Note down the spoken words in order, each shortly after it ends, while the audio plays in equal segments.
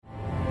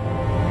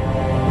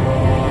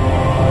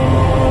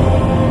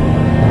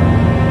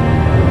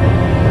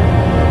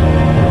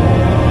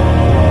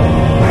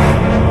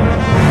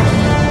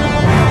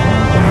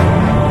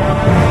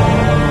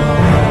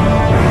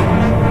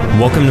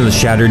welcome to the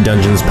Shattered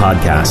Dungeons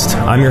podcast.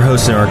 I'm your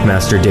host and Arc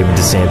Master, David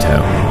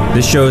DeSanto.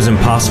 This show is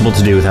impossible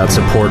to do without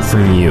support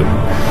from you.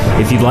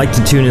 If you'd like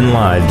to tune in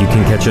live, you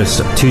can catch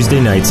us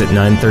Tuesday nights at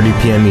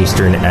 9:30 p.m.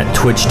 Eastern at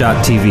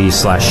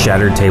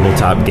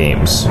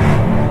twitch.tv/shatteredtabletopgames.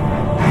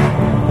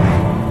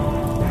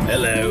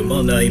 Hello,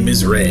 my name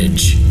is Reg,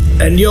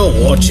 and you're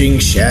watching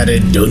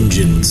Shattered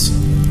Dungeons.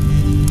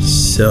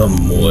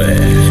 Somewhere.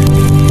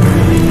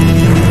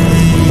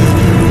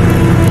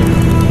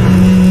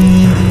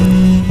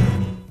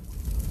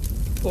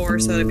 4,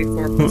 so it'd be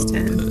 4 plus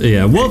 10.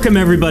 Yeah, welcome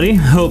everybody.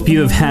 Hope you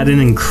have had an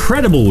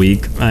incredible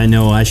week. I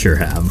know I sure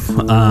have.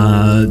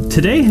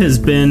 Today has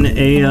been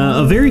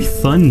a very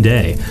fun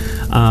day.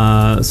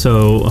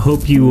 So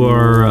hope you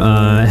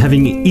are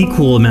having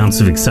equal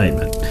amounts of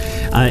excitement.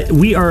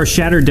 We are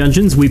Shattered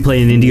Dungeons. We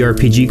play an indie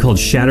RPG called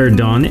Shattered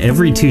Dawn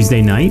every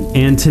Tuesday night,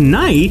 and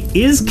tonight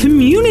is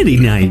community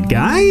night,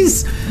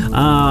 guys.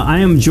 I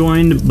am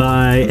joined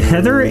by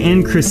Heather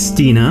and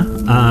Christina.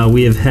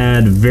 We have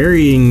had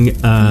varying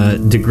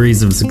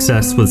degrees of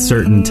success with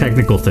certain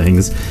technical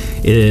things.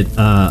 It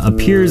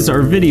appears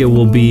our video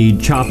will be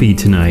choppy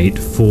tonight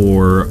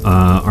for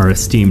our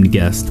esteemed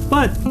guest,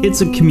 but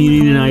it's a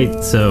community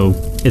night, so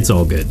it's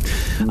all good.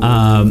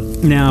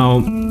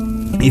 Now,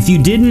 if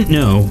you didn't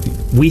know,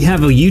 we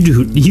have a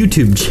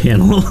YouTube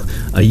channel,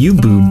 a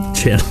YouTube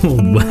channel,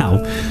 wow,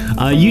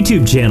 a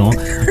YouTube channel,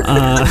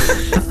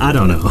 I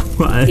don't know,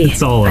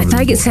 it's all over. I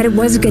thought you said it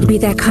wasn't going to be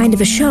that kind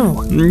of a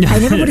show. I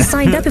never would have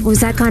signed up if it was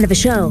that kind of a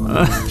show.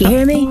 You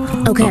hear me?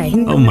 Okay.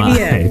 Oh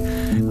my,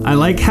 I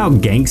like how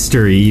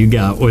gangstery you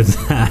got with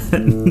that.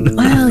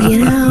 Well,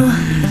 you know,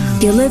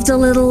 you lived a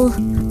little.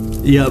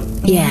 Yep.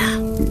 Yeah.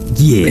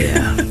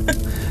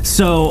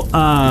 So,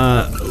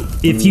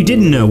 if you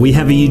didn't know, we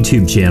have a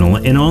YouTube channel,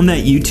 and on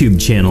that YouTube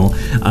channel,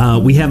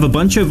 we have a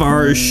bunch of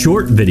our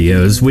short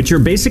videos, which are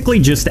basically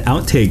just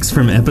outtakes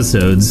from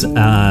episodes,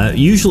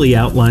 usually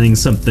outlining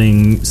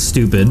something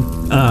stupid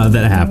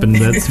that happened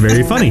that's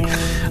very funny.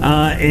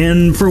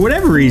 And for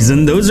whatever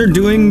reason, those are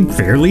doing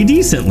fairly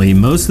decently.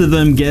 Most of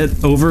them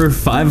get over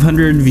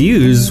 500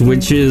 views,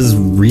 which is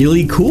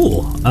really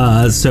cool.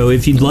 So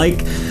if you'd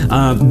like,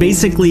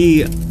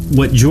 basically,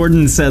 what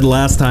Jordan said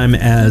last time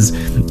as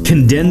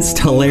condensed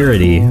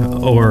hilarity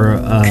or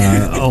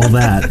all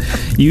that,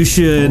 you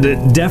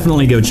should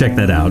definitely go check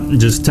that out.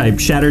 Just type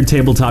Shattered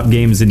Tabletop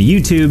Games into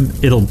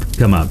YouTube. It'll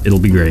come up. It'll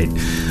be great.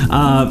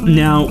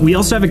 Now, we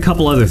also have a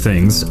couple other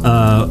things.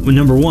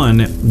 Number one,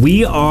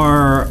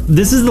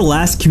 this is the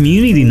last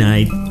community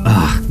night.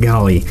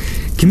 Golly.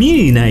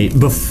 Community night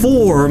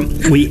before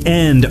we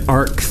end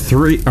Arc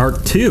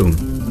 2.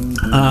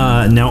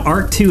 Now,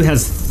 Arc 2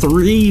 has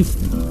 3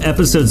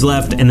 episodes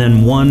left, and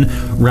then one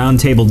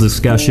roundtable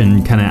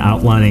discussion kind of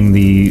outlining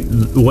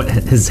what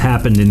has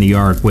happened in the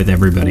arc with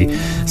everybody.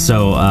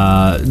 So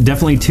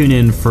definitely tune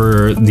in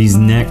for these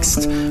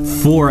next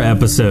 4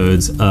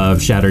 episodes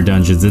of Shattered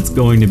Dungeons. It's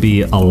going to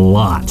be a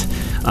lot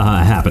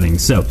happening.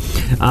 So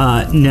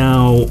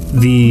now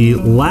the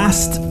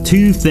last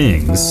 2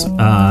 things,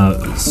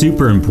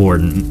 super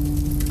important,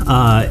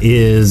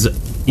 is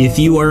if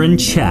you are in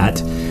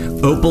chat.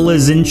 Opal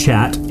is in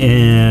chat,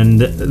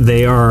 and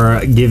they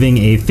are giving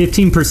a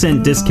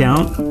 15%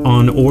 discount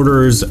on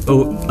orders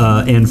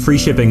and free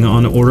shipping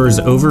on orders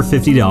over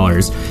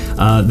 $50.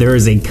 There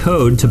is a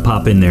code to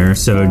pop in there,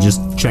 so just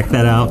check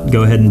that out.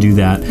 Go ahead and do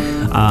that.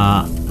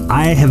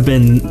 I have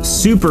been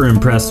super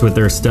impressed with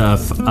their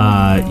stuff.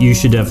 You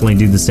should definitely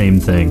do the same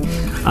thing.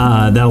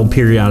 That'll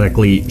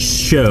periodically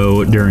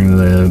show during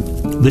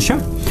the show.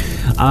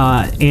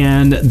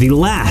 And the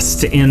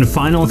last and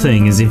final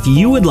thing is, if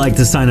you would like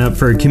to sign up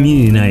for a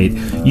community night,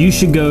 you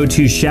should go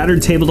to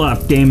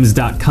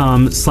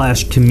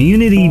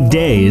shatteredtabletopgames.com/community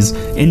days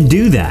and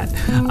do that.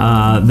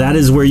 That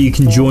is where you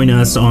can join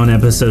us on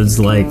episodes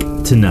like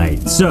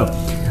tonight. So,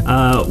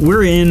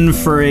 we're in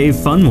for a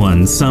fun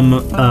one. Some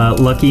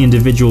lucky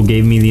individual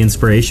gave me the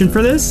inspiration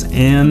for this,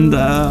 and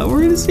we're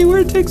going to see where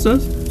it takes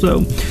us.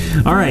 So,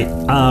 all right,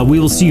 we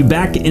will see you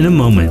back in a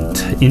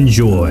moment.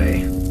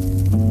 Enjoy.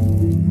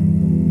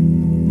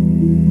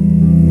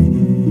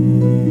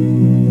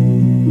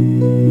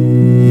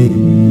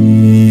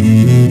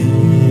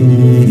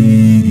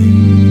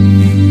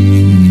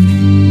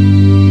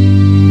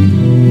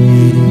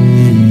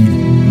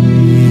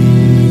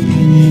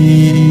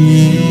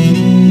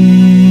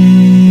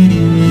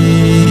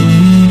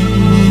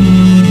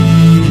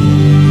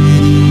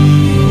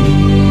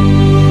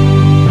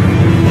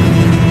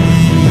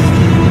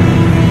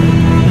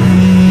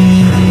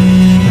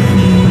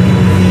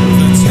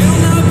 The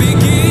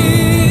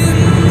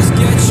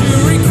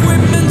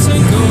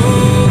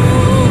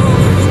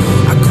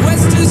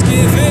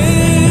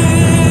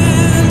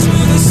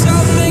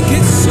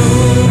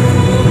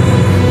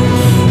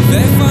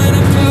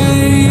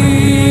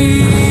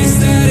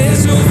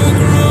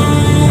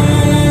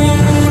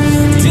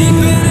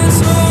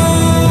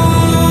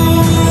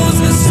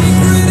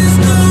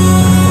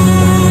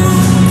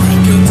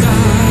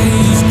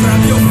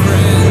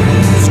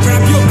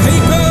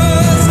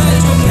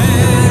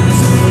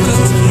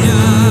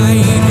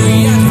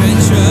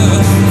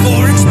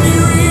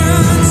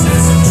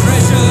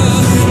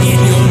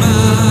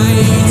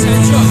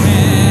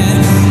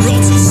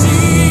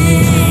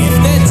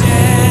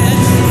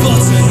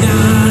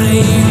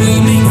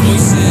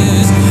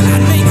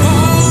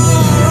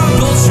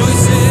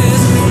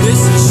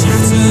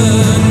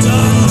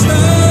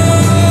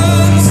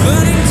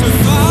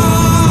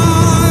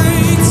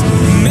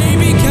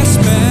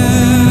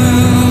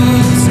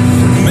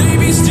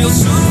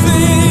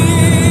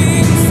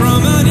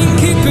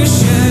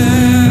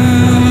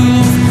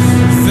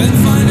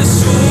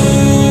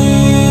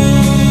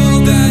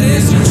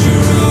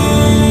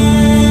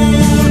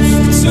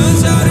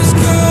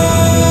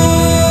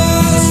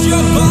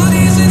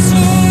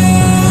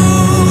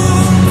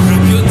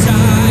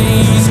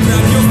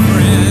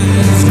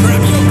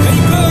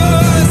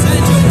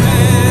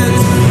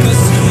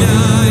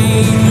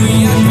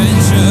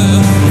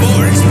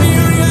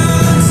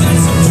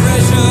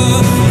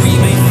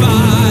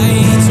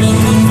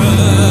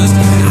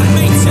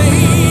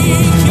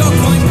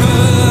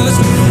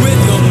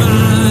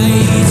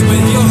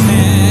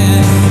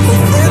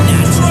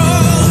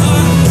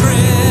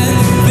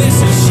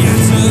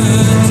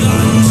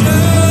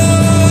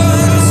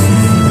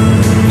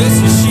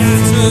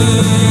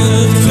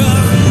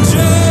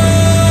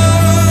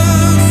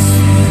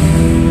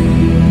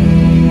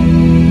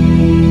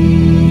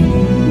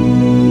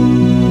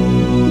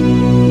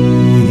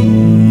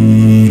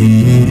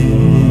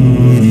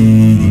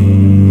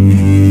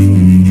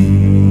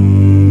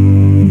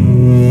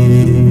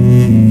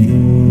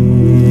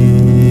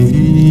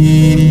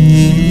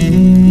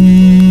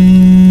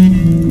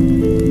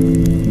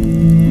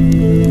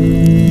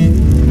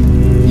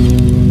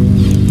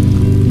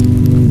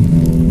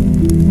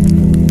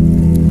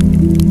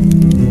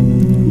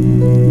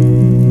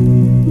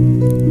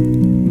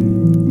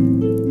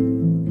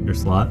character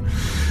slot.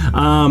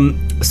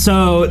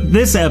 So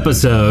this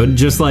episode,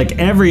 just like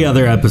every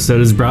other episode,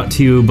 is brought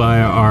to you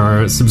by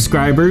our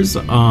subscribers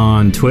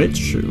on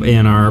Twitch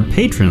and our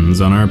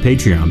patrons on our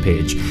Patreon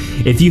page.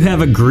 If you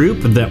have a group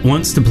that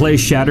wants to play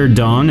Shattered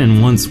Dawn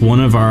and wants one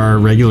of our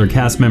regular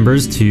cast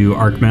members to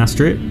Arc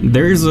Master it,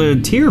 there's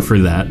a tier for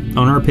that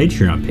on our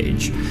Patreon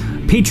page.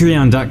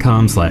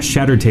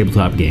 Patreon.com/Shattered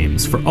Tabletop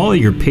Games for all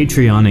your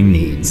Patreoning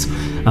needs.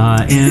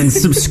 And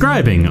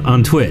subscribing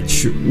on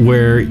Twitch,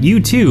 where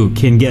you too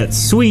can get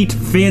sweet,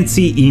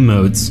 fancy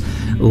emotes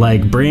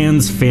like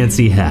Brand's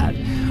fancy hat,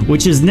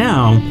 which has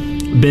now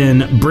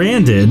been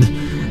branded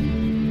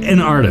an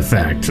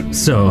artifact.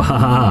 So,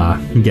 haha,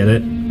 get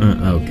it?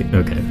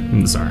 Okay,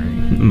 I'm sorry,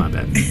 my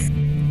bad.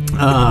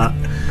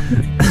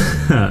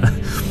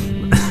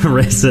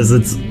 Ray says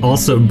it's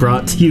also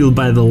brought to you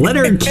by the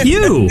letter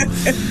Q.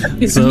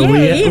 So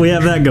we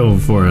have that going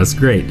for us.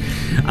 Great.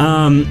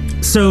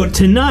 So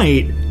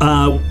tonight,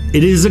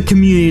 it is a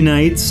community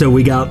night, so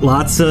we got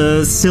lots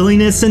of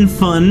silliness and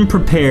fun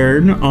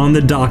prepared on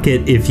the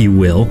docket, if you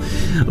will.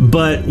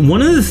 But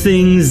one of the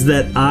things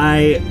that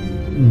I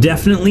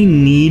definitely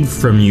need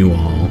from you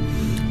all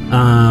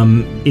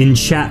in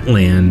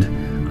Chatland,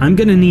 I'm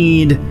going to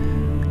need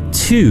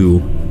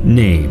 2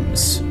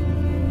 names.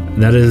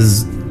 That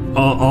is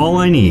all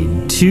I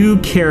need. 2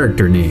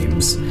 character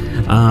names.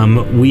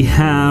 We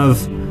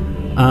have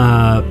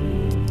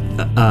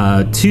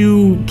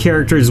 2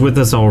 characters with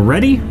us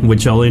already,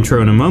 which I'll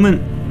intro in a moment.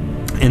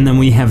 And then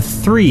we have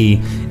 3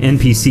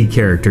 NPC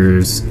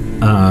characters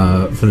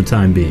for the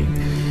time being.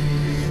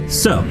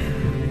 So,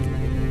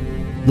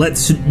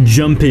 let's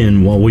jump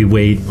in while we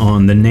wait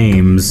on the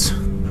names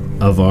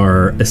of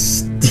our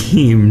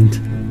esteemed...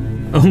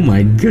 Oh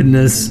my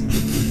goodness.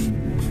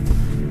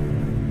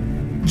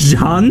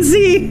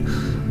 Johnsy?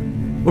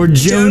 Or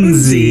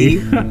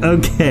Jonesy?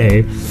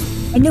 Okay.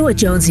 I knew a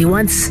Jonesy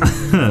once.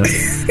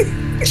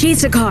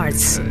 Sheets of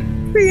cards.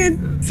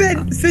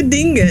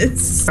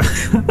 Fadingus.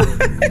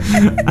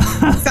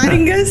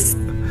 Fattingus?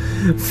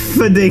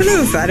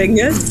 Hello,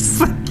 Fattingus.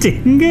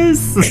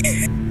 Fattingus?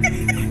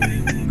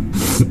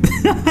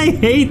 I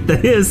hate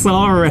this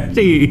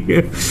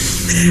already.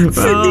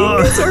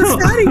 Fadingus or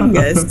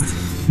Fattingus?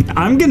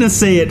 I'm gonna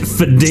say it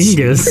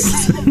Fadingus,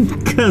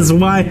 because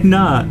why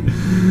not?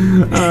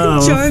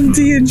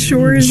 Jonesy and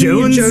Shorzy.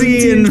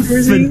 Jonesy and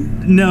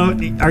no,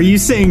 are you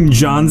saying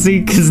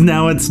Johnsy? Because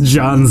now it's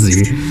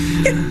Johnsy. I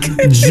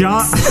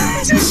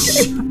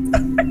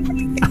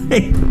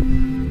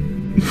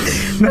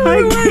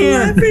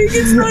can't.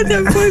 It's not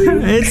that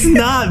funny. It's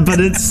not,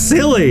 but it's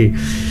silly.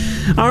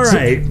 All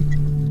right.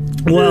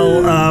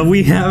 Well,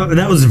 we have...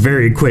 That was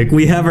very quick.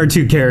 We have our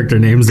 2 character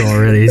names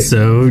already,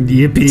 so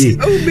yippee.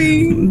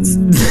 Beans.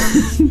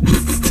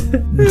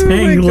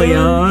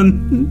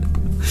 Tanglion.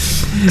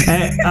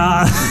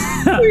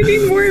 We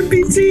need more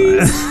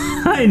NPCs.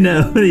 I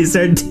know, these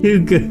are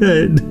too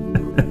good.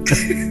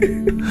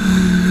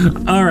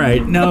 All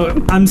right, now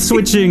I'm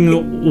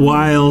switching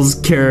Wile's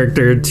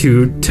character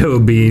to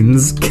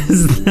Tobeans,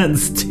 because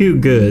that's too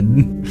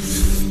good.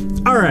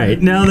 All right,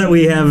 now that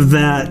we have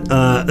that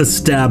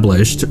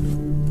established,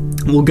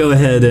 we'll go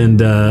ahead and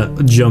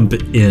jump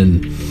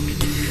in.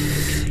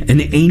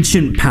 An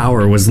ancient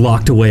power was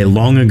locked away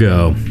long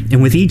ago,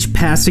 and with each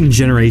passing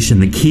generation,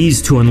 the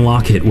keys to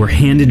unlock it were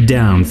handed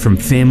down from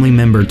family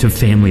member to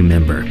family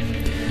member.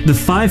 The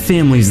 5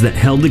 families that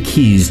held the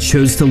keys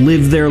chose to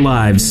live their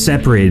lives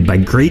separated by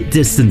great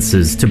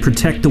distances to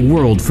protect the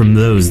world from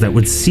those that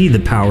would see the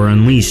power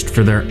unleashed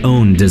for their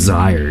own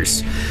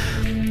desires.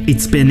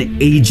 It's been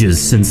ages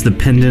since the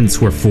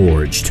pendants were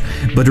forged,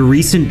 but a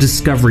recent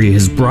discovery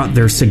has brought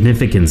their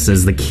significance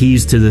as the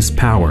keys to this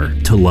power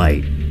to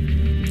light.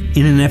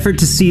 In an effort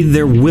to see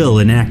their will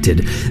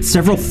enacted,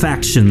 several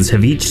factions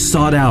have each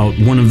sought out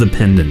one of the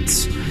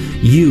pendants.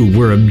 You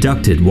were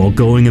abducted while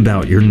going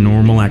about your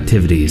normal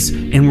activities,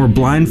 and were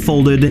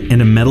blindfolded,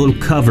 and a metal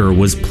cover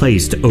was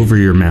placed over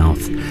your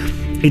mouth.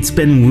 It's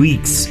been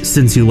weeks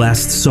since you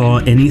last saw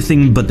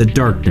anything but the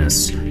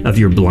darkness of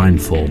your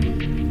blindfold.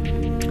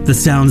 The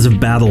sounds of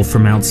battle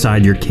from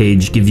outside your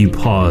cage give you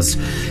pause.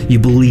 You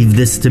believe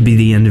this to be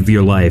the end of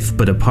your life,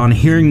 but upon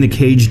hearing the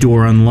cage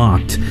door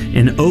unlocked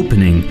and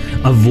opening,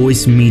 a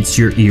voice meets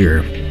your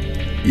ear.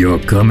 You're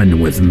coming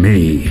with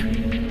me.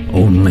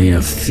 Only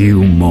a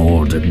few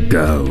more to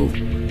go.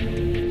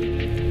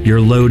 You're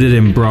loaded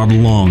and brought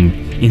along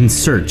in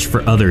search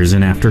for others,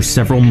 and after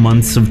several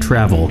months of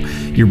travel,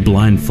 your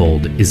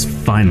blindfold is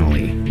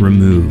finally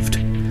removed.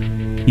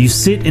 You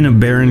sit in a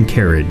barren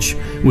carriage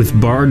with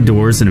barred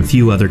doors and a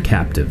few other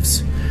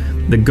captives.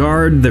 The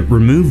guard that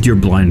removed your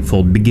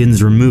blindfold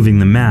begins removing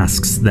the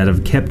masks that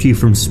have kept you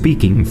from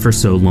speaking for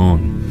so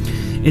long.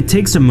 It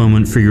takes a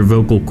moment for your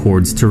vocal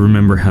cords to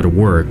remember how to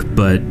work,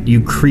 but you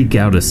creak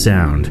out a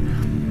sound.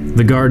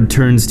 The guard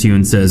turns to you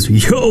and says,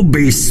 "You'll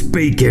be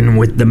speaking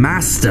with the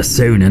master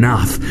soon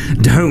enough.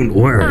 Don't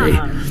worry.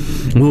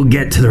 We'll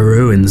get to the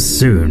ruins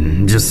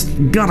soon. Just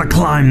gotta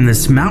climb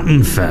this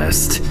mountain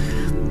first."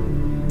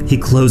 He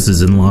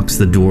closes and locks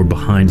the door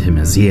behind him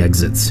as he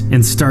exits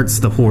and starts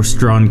the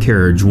horse-drawn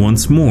carriage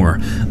once more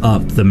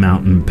up the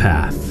mountain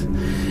path.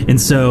 And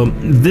so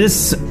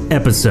this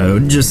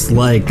episode, just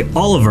like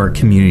all of our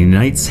community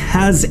nights,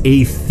 has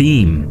a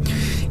theme.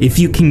 If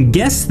you can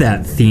guess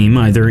that theme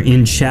either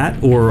in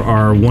chat or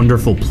our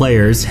wonderful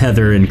players,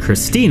 Heather and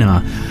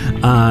Christina,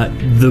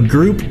 the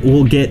group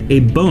will get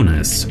a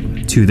bonus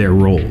to their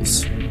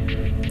rolls.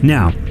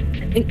 Now,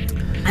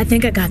 I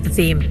think I got the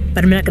theme,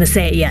 but I'm not going to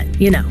say it yet,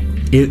 you know.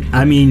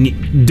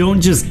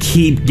 Don't just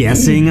keep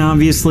guessing,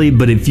 obviously,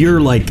 but if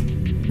you're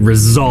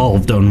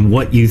resolved on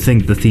what you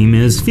think the theme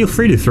is, feel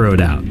free to throw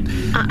it out.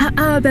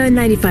 About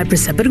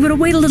 95%, but I'm going to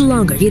wait a little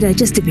longer,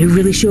 just to be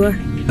really sure.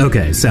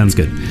 Okay, sounds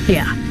good.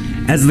 Yeah.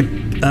 As the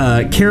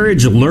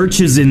carriage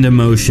lurches into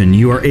motion,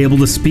 you are able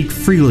to speak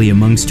freely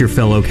amongst your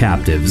fellow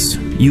captives.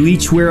 You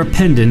each wear a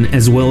pendant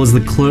as well as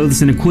the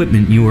clothes and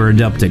equipment you were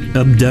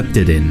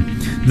abducted in,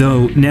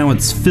 though now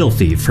it's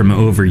filthy from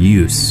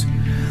overuse.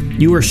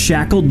 You are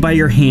shackled by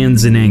your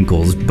hands and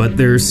ankles, but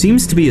there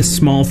seems to be a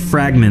small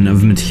fragment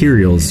of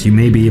materials you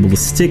may be able to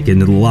stick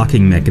into the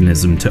locking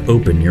mechanism to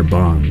open your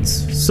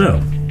bonds.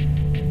 So,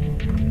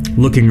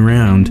 looking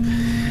around,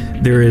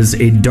 there is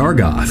a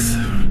Dargoth,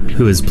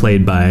 who is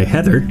played by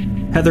Heather.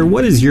 Heather,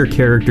 what is your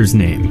character's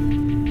name?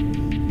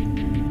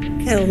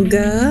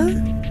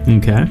 Helga.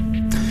 Okay.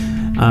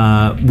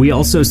 We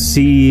also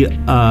see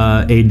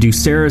a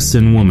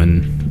Ducerison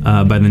woman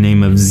by the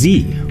name of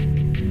Z,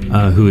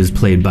 who is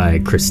played by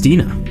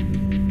Christina.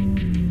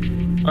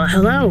 Well,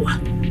 hello.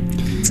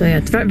 So yeah,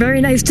 it's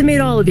very nice to meet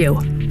all of you.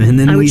 And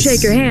then I would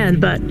shake your hand,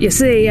 but you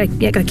see, I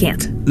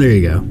can't. There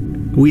you go.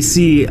 We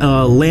see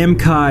a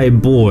Lamkai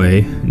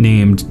boy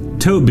named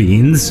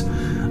Tobeans,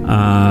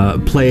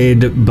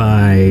 played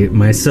by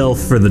myself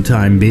for the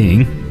time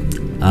being.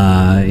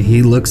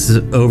 He looks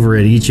over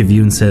at each of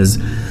you and says,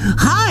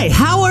 "Hi,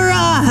 how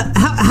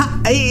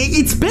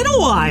it's been a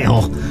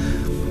while."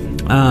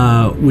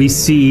 We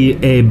see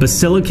a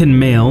Basilican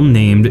male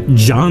named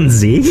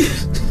Johnsy.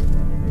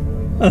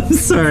 I'm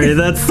sorry,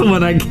 that's the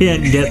one I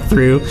can't get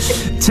through.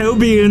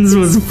 Tobians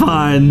was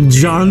fine.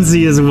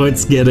 Johnsy is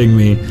what's getting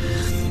me.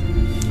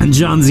 And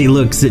Johnsy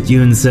looks at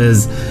you and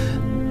says,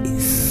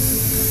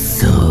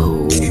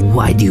 "So,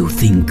 why do you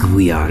think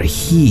we are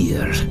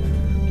here?"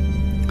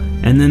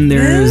 And then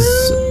there's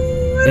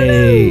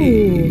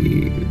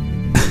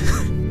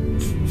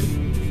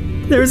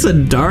there's a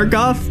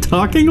Dargoth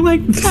talking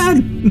like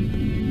that.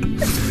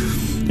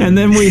 And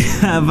then we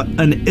have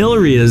an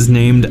Ilrias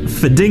named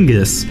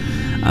Fidingus,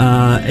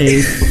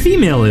 a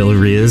female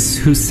Ilrias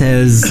who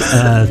says,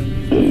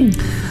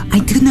 "I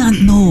do not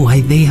know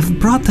why they have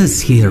brought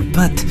us here,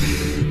 but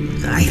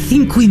I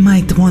think we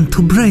might want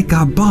to break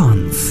our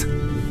bonds."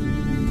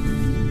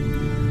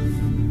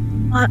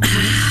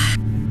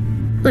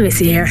 Let me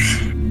see here.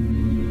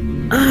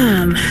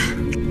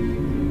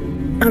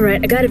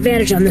 Alright, I got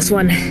advantage on this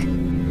one.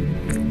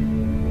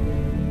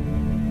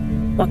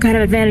 What kind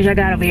of advantage I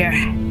got over here?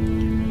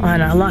 On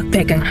lock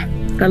picking.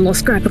 Got a little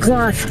scrap of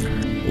cloth.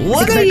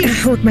 What are you?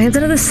 Work my hands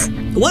into this.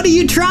 What are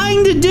you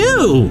trying to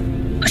do?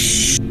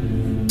 Shh.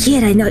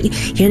 Kid, I know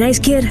you're a nice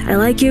kid. I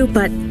like you,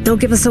 but don't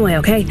give us away,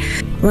 okay?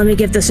 Let me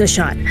give this a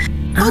shot.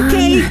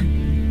 Okay.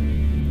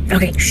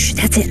 Okay, shh,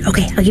 that's it.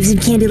 Okay, I'll give you some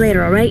candy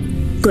later, alright?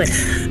 Good.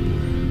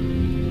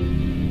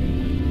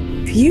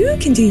 If you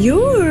can do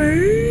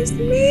yours,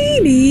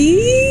 maybe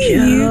you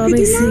let could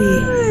me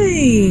do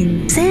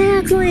mine.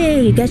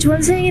 Exactly. Got you what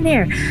I'm saying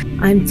here.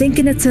 I'm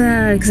thinking it's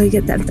because I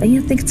get that. I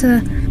think it's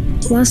a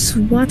plus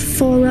what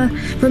for?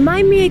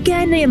 Remind me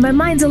again. My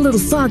mind's a little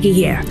foggy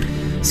here.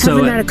 So,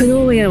 haven't had a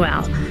canoeing in a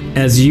while.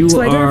 As you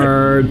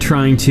are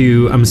trying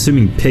to, I'm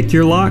assuming, pick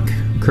your lock,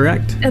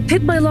 correct?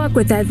 Pick my lock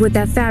with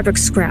that fabric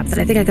scrap that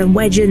I think I can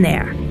wedge in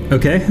there.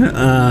 Okay.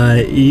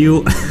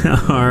 You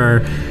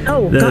are.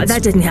 Oh God,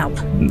 that didn't help.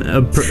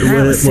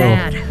 That was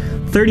sad.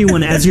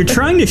 31. As you're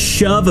trying to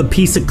shove a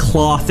piece of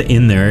cloth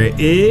in there,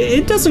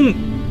 it doesn't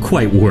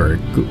quite work.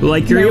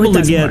 Like you're able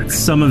to get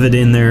some of it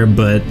in there,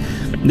 but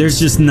there's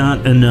just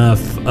not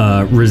enough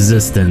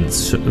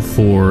resistance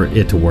for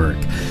it to work.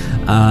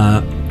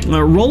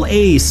 Roll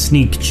a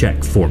sneak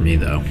check for me,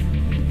 though.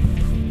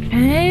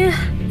 Okay.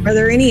 Are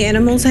there any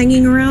animals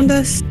hanging around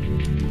us?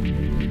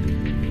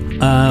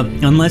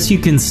 Unless you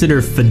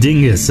consider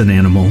Fidingus an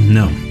animal,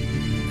 no.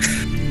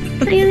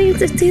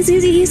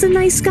 He's a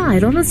nice guy.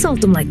 Don't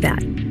insult him like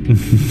that.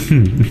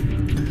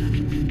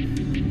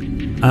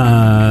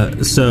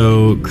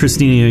 So,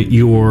 Christina,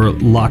 your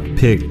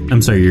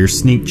your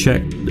sneak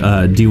check,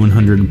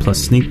 D100 plus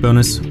sneak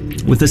bonus.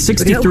 With a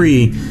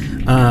 63,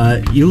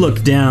 you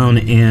look down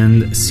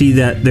and see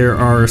that there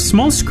are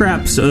small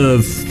scraps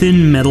of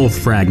thin metal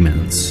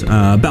fragments.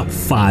 About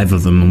 5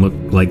 of them look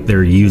like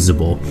they're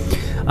usable.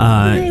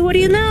 Hey, what do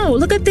you know?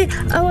 Look at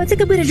I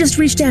think I'm gonna just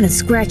reach down and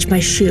scratch my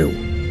shoe.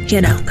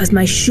 Because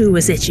my shoe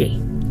is itchy.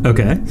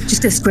 Okay.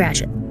 Just to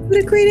scratch it. What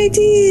a great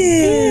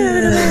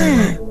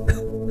idea!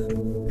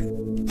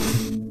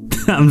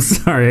 I'm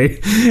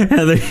sorry,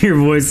 Heather, your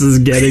voice is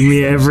getting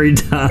me every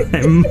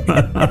time.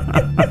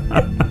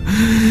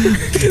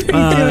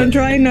 I'm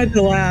trying not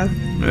to laugh.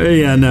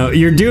 Yeah, no,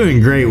 you're doing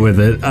great with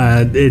it.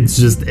 It's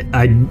just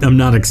I'm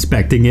not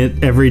expecting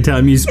it every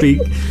time you speak.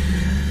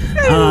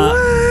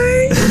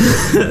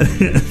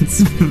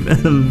 It's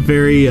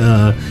very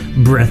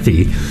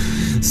breathy.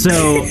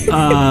 So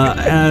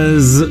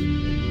as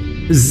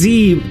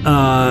Z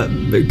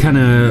kind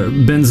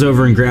of bends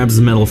over and grabs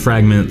the metal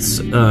fragments,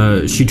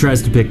 she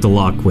tries to pick the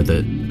lock with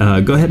it.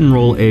 Go ahead and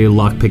roll a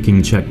lock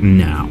picking check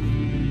now.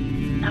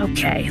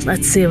 Okay,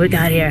 let's see what we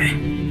got here.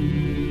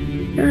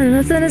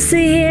 Nothing to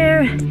see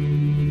here.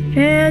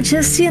 Yeah,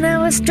 just,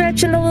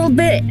 stretching a little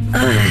bit.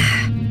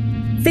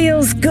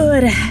 Feels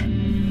good.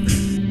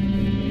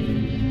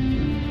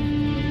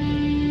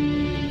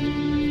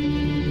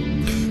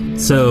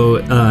 So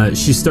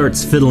she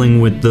starts fiddling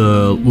with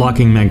the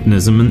locking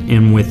mechanism,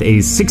 and with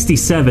a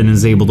 67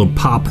 is able to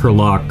pop her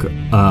lock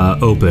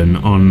open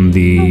on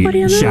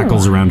the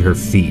shackles around her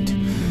feet.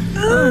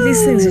 Oh,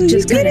 these things are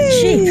just kind of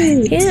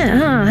cheap.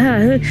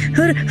 Yeah,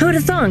 who'd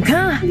have thunk,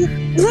 huh?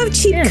 I love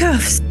cheap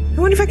cuffs. I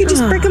wonder if I could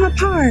just break them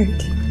apart.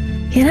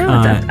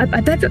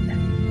 I bet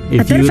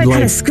if I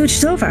kind of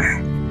scooched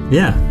over.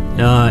 Yeah,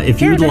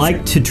 if you would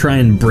like to try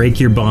and break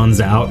your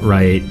bonds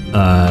outright,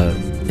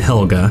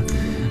 Helga,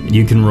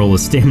 you can roll a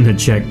stamina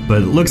check,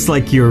 but it looks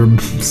like you're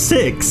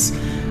 6.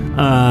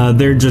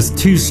 They're just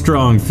too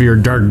strong for your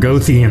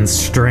Dargothian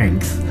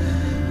strength.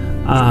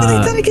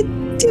 I thought I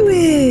could do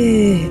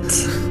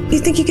it. You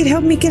think you could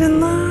help me get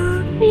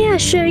unlocked? Yeah,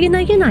 sure. You're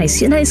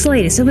nice. You're a nice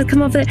lady. So we'll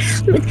come over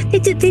there. They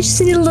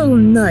just need a little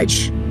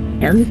nudge.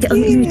 Yeah, let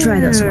me try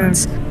those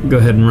ones. Go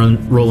ahead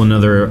and roll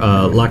another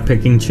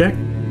lockpicking check.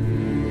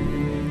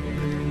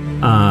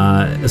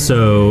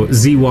 So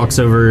Z walks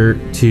over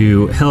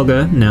to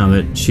Helga now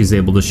that she's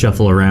able to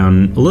shuffle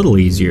around a little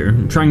easier,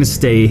 trying to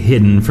stay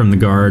hidden from the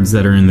guards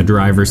that are in the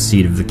driver's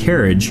seat of the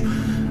carriage.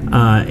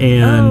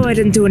 And I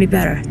didn't do any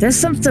better. There's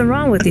something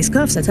wrong with these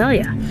cuffs, I tell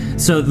you.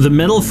 So the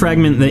metal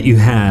fragment that you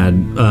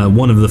had,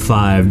 one of the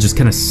 5, just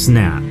kind of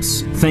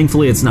snaps.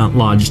 Thankfully, it's not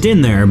lodged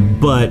in there,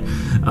 but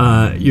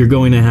you're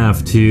going to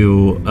have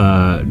to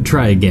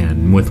try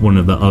again with one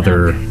of the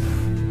other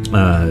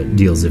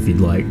deals if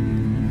you'd like.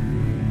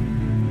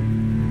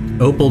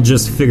 Opal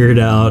just figured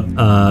out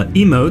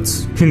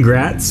emotes.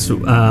 Congrats.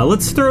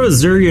 Let's throw a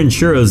Zurian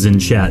churros in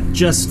chat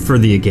just for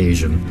the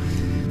occasion.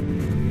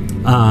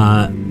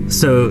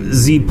 So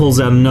Z pulls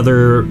out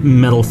another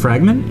metal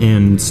fragment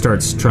and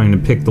starts trying to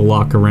pick the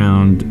lock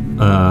around,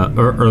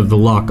 or the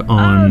lock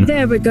on. Oh,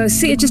 there we go.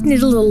 See, it just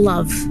needs a little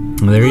love.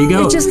 There you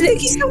go. Just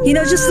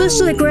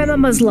literally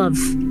grandmama's love.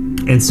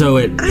 And so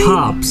it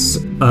pops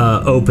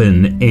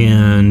open,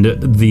 and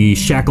the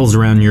shackles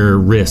around your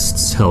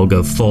wrists,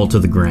 Helga, fall to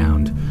the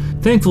ground.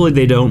 Thankfully,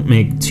 they don't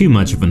make too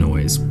much of a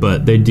noise,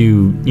 but they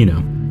do,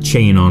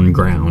 chain on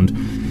ground.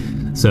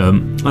 So,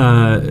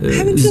 I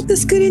haven't felt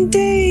this good in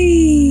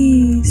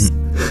days.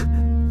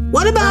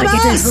 What about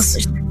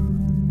us?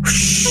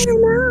 I don't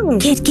know.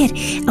 Kid.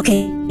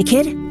 Okay,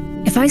 kid.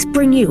 If I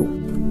bring you,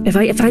 if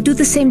I do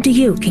the same to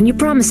you, can you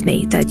promise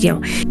me that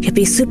you'll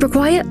be super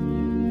quiet?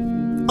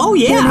 Oh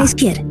yeah. You're a nice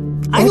kid.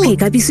 Okay,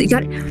 gotta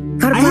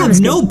I promise have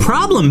me. no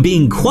problem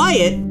being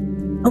quiet.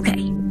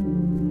 Okay,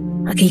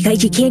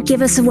 you can't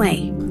give us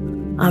away.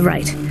 All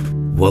right.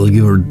 While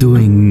you're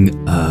doing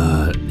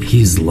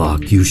his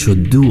lock, you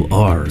should do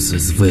ours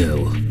as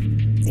well.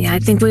 Yeah, I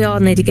think we all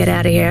need to get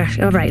out of here.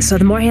 All right, so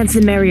the more hands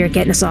the merrier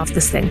getting us off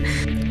this thing.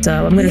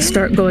 So I'm going to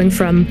start going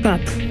from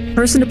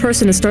person to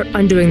person and start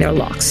undoing their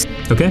locks.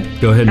 okay,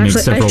 go ahead and make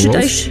several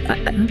rolls.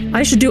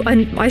 I should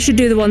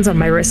do the ones on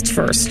my wrists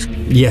first.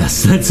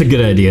 Yes, that's a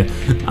good idea.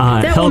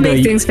 That Helga, will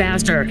make things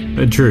faster.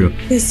 True.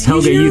 Yes,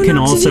 Helga, you can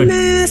also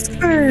mask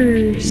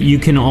first. you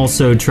can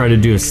also try to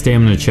do a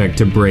stamina check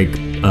to break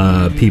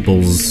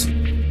people's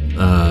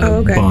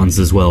bonds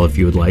as well if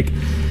you would like.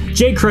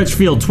 J.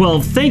 Crutchfield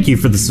 12, thank you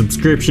for the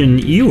subscription.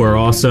 You are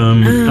awesome.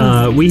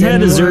 We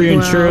had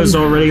Azurian churros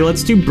already.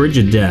 Let's do Bridge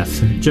of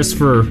Death, just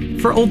for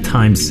old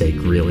time's sake,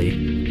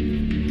 really.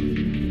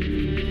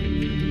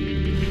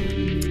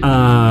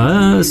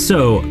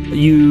 So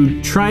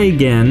you try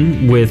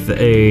again with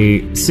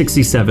a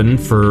 67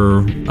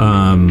 for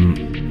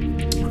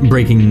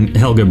breaking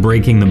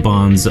the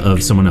bonds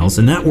of someone else,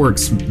 and that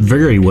works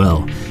very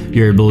well.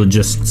 You're able to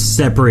just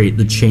separate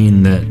the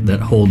chain that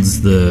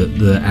holds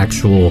the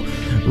actual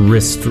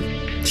wrist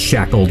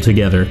shackle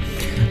together.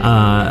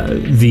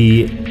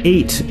 The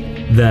 8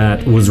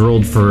 that was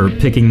rolled for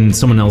picking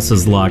someone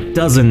else's lock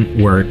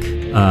doesn't work.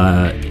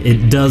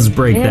 It does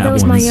break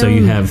that one, so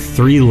you have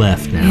 3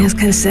 left now. Yeah, it's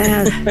kind of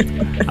sad.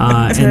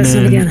 And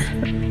then again.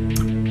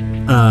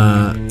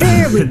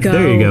 There we go.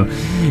 There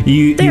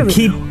you go.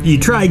 You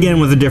try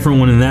again with a different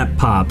one, and that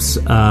pops.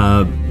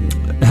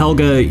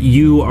 Helga,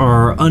 you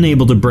are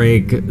unable to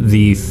break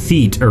the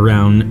feet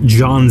around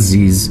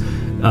Johnsy's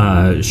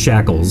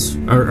shackles.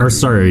 Or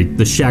sorry,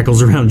 the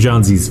shackles around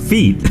Johnsy's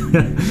feet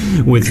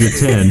with your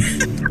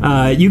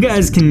 10. You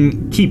guys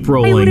can keep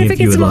rolling if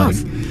you would like.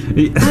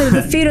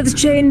 The feet of the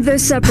chain, they're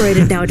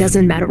separated now. It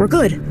doesn't matter. We're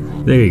good.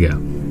 There you go.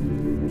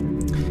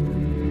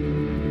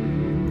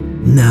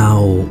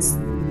 Now,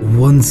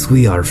 once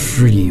we are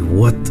free,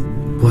 what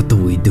do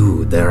we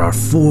do? There are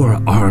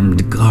 4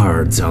 armed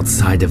guards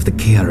outside of the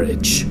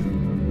carriage.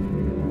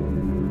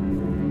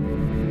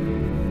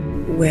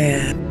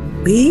 Well,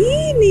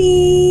 we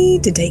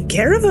need to take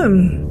care of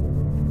them.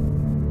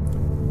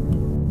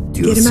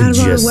 Get him out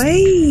of our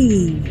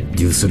way.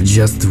 Do you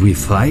suggest we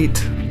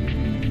fight?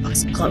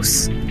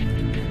 Close.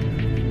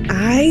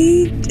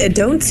 I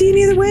don't see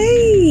any other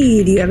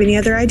way. Do you have any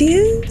other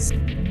ideas?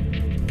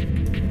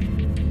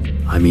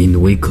 I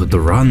mean, we could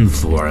run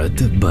for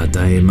it, but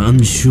I am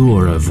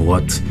unsure of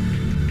what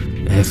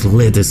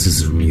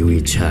athleticism you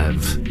each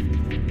have.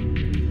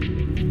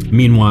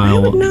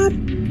 Meanwhile,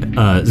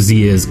 Not.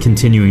 Zia is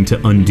continuing to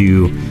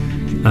undo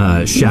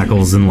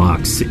shackles and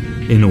locks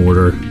in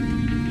order.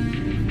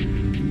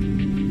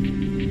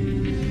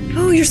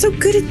 Oh, you're so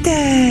good at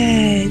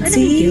that. I thank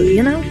See? you,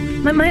 you know?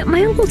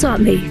 My uncle taught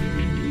me.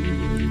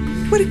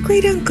 What a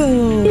great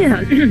uncle.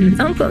 Yeah,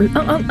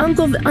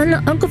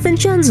 Uncle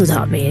Vincenzo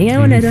taught me, you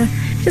know, and it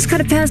just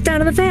kind of passed down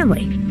to the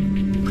family.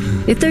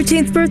 Your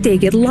 13th birthday, you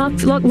get a lock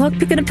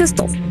pick and a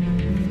pistol.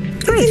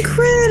 That's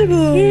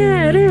incredible.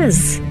 Yeah, it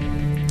is.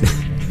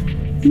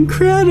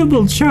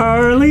 Incredible,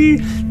 Charlie.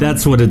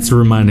 That's what it's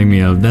reminding me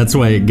of. That's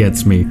why it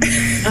gets me.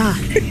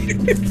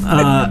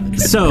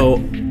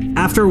 So,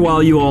 after a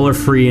while, you all are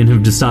free and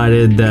have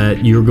decided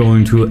that you're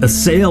going to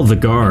assail the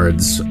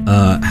guards.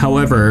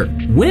 However,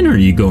 when are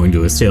you going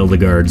to assail the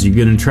guards? You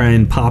going to try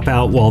and pop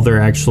out while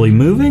they're actually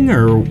moving,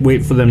 or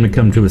wait for them to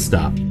come to a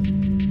stop?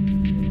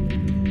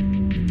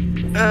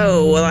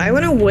 Oh, well, I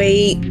want to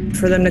wait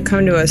for them to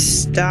come to a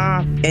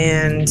stop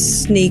and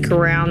sneak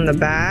around the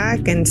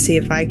back and see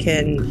if I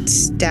can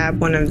stab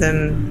one of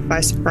them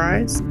by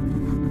surprise.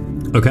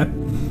 Okay.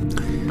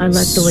 I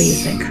like the way you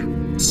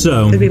think.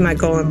 So, That'd be my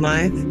goal in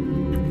life.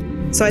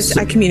 So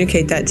I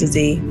communicate that to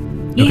Z.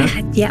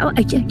 Yeah, you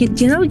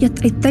know,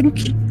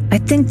 I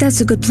think that's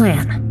a good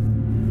plan.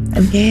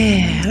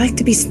 Yeah, I like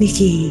to be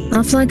sneaky.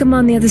 I'll flank him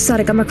on the other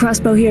side. I got my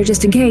crossbow here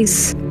just in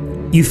case.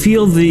 you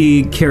feel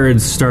the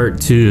carriage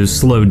start to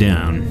slow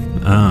down.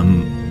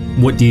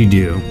 What do you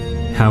do?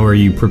 How are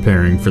you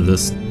preparing for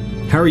this?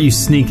 How are you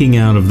sneaking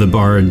out of the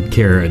barred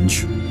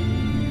carriage?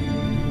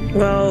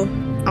 Well,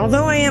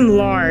 although I am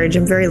large,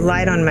 I'm very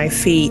light on my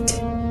feet.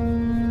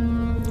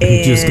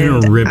 I'm just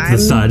gonna rip the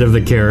side of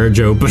the carriage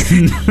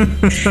open.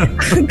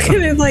 I'm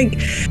gonna like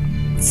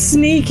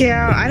sneak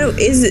out.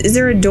 Is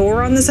there a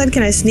door on the side?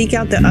 Can I sneak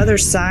out the other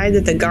side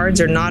that the guards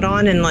are not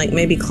on and like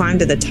maybe climb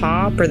to the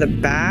top or the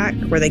back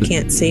where they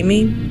can't see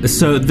me?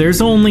 So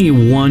there's only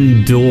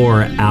one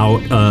door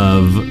out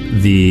of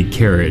the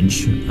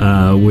carriage,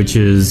 which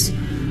is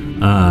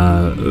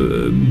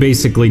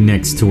basically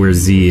next to where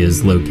Z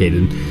is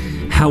located.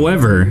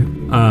 However,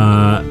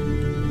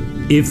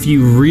 if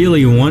you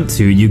really want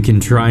to, you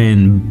can try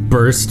and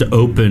burst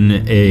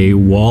open a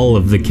wall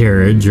of the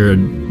carriage, or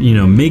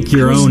make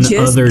your own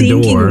other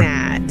door.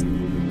 That.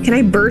 Can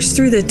I burst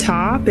through the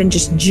top and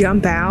just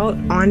jump out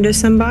onto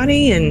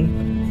somebody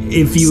and?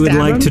 If you would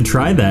like to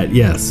try that,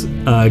 yes.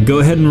 Go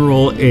ahead and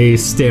roll a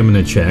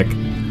stamina check.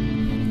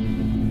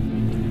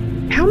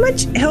 How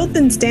much health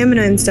and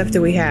stamina and stuff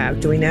do we have?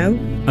 Do we know?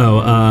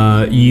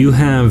 Oh, you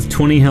have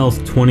 20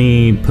 health,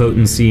 20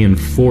 potency, and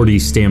 40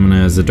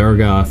 stamina as a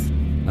Dargoth.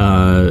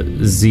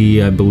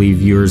 Z, I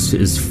believe yours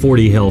is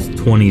 40 health,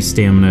 20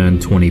 stamina, and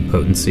 20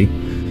 potency.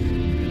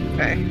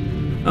 Okay.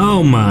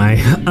 Oh my.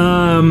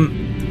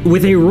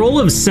 With a roll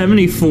of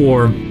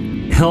 74,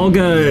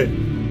 Helga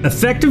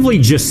effectively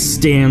just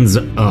stands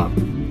up.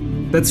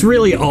 That's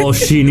really all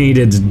she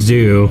needed to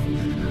do.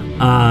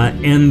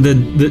 And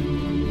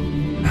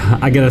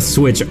I gotta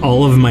switch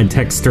all of my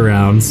text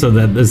around so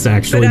that this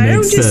actually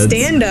makes sense. But I don't just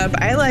stand up.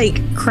 I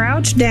like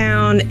crouch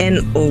down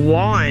and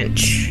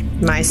launch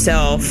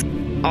myself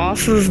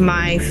off of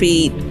my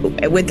feet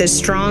with as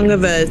strong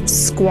of a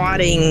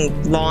squatting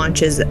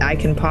launch as I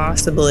can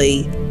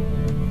possibly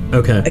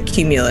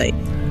accumulate.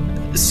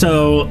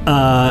 So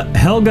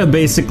Helga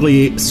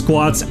basically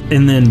squats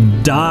and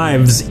then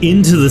dives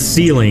into the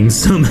ceiling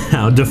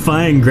somehow,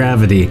 defying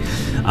gravity,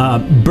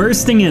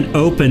 bursting it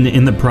open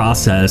in the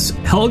process.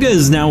 Helga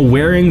is now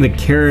wearing the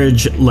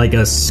carriage like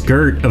a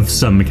skirt of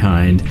some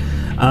kind.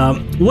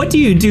 What do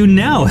you do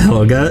now,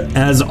 Helga,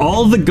 as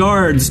all the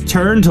guards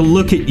turn to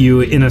look at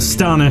you in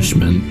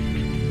astonishment?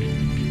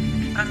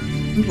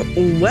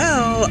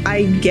 Well,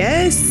 I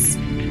guess...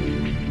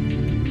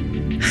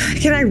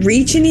 Can I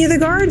reach any of the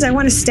guards? I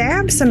want to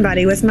stab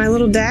somebody with my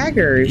little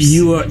daggers.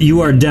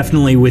 You are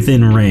definitely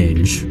within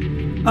range.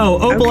 Oh,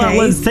 Oblot,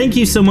 Okay. thank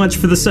you so much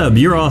for the sub.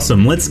 You're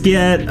awesome. Let's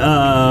get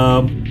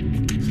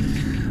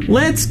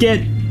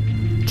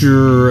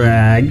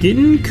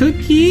dragon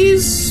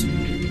cookies.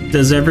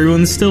 Does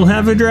everyone still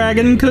have a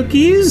dragon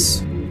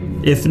cookies?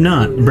 If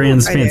not,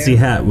 Brand's fancy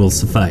hat will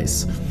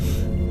suffice.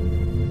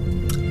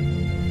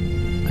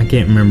 I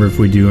can't remember if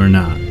we do or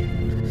not.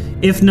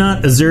 If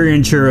not, Azurian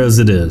churros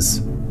it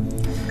is.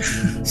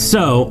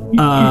 So,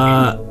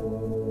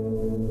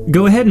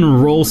 go ahead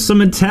and roll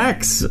some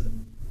attacks.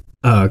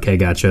 Oh, okay,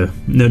 gotcha.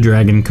 No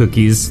dragon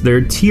cookies.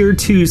 They're tier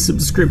 2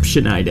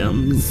 subscription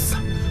items.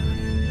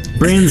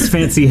 Brand's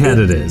fancy hat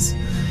it is.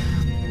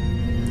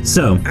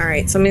 So. All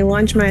right, so let me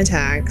launch my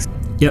attacks.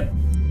 Yep.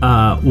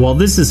 While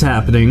this is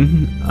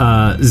happening,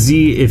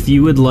 Z, if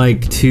you would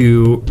like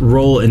to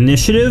roll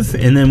initiative,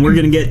 and then we're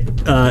going to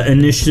get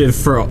initiative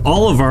for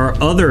all of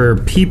our other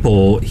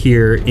people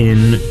here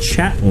in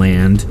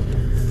Chatland,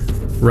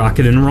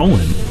 rocking and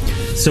rolling.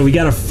 So we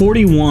got a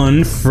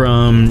 41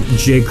 from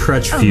Jay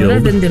Crutchfield. Oh,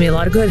 that didn't do me a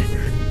lot of good.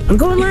 I'm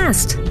going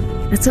last.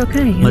 That's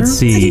okay. Let's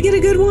see. Did you get a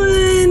good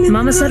one?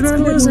 Mama said we're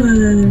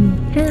losing.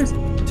 Yeah.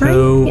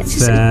 Toe, Right?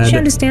 Thad, she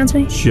understands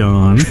me.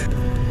 John,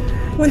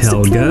 One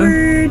Helga, step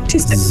forward, 2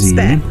 steps Z,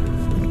 back.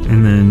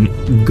 and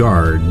then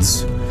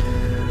guards.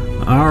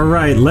 All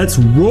right, let's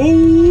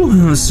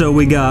roll. So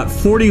we got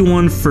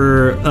 41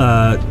 for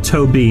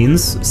Toe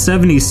Beans,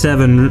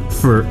 77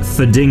 for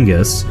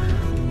Fadingus,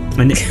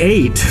 an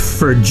 8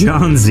 for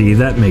John Z.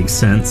 That makes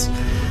sense.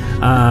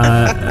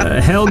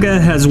 Helga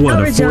has what, All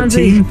a right, John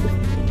Z. 14?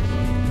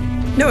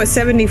 No, a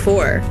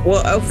 74.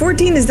 Well,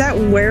 14, is that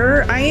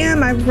where I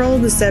am? I've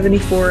rolled a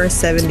 74, a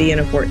 70,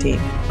 and a 14.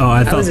 Oh,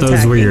 I thought was those were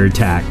attacking. your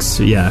attacks.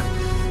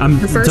 Yeah. I'm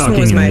The first one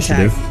talking was my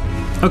initiative.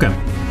 Okay.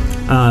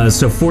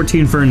 So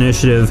 14 for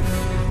initiative,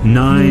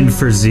 9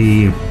 for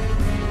Z,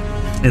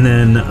 and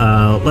then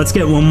let's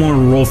get one more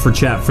roll for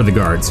chat for the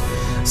guards.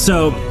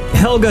 So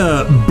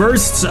Helga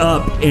bursts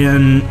up,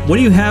 and what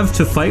do you have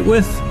to fight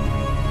with?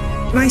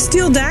 My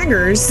steel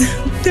daggers.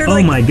 They're Oh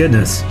like my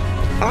goodness.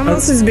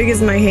 almost as big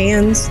as my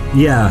hands.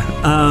 Yeah.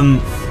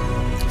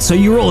 So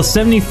you roll a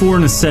 74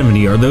 and a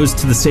 70. Are those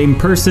to the same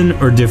person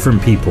or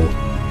different people?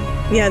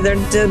 Yeah,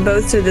 they're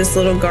both to this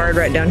little guard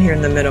right down here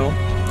in the middle.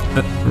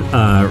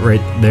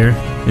 Right there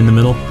in the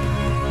middle.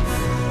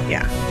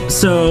 Yeah.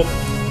 So,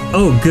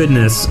 oh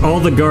goodness, all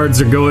the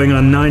guards are going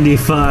on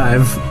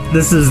 95.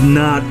 This is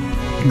not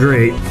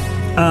great.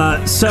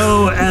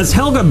 So as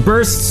Helga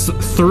bursts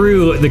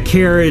through the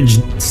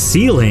carriage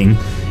ceiling,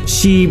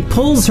 she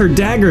pulls her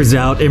daggers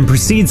out and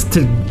proceeds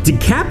to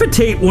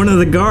decapitate one of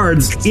the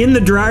guards in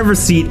the driver's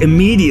seat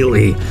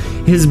immediately.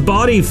 His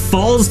body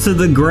falls to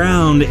the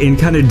ground and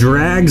kind of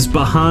drags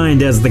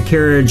behind as the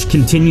carriage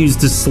continues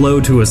to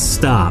slow to a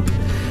stop.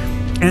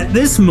 At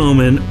this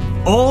moment,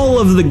 all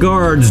of the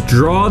guards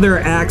draw their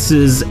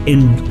axes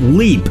and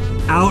leap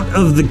out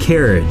of the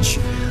carriage.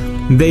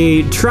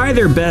 They try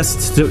their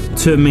best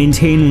to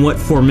maintain what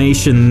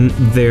formation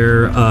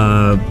their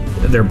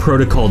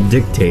protocol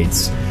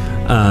dictates.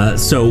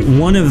 So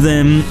one of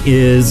them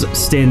is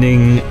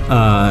standing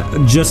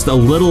just a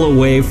little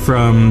away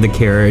from the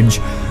carriage.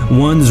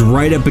 One's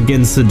right up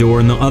against the door,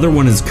 and the other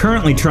one is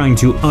currently trying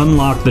to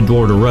unlock the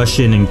door to rush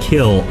in and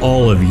kill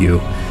all of you.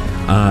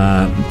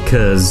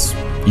 Because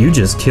you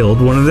just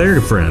killed one of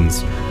their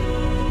friends.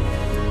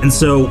 And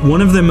so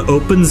one of them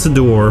opens the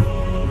door,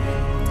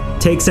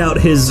 takes out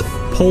his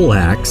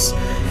poleaxe,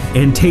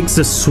 and takes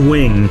a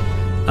swing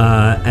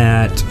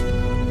at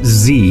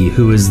Z,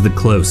 who is the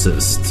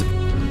closest.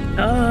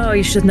 Oh,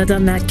 you shouldn't have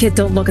done that. Kid,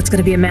 don't look. It's going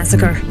to be a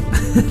massacre.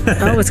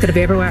 Oh, it's going to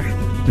be everywhere.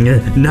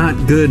 Yeah,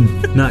 not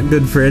good. Not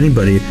good for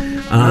anybody.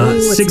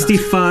 it's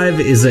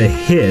 65 is a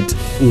hit,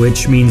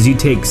 which means you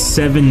take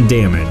 7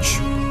 damage.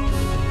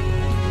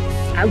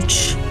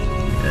 Ouch.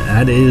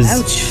 That is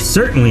Ouch.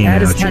 certainly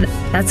an ouch.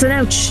 That's an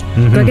ouch.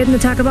 Do I get an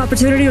attack of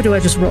opportunity, or do I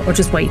just roll, or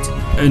just wait?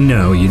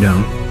 No, you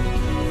don't.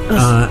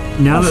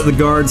 Now that the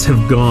guards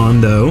have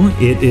gone, though,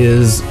 it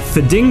is A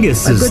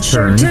Fadingus's good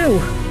turn. shirt too.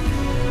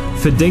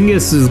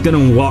 Fadingus is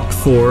going to walk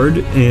forward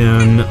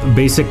and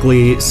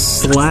basically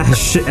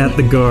slash at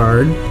the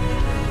guard.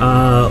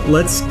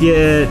 Let's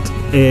get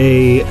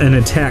an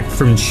attack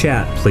from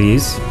chat,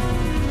 please.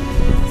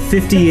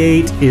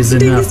 58 is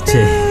enough to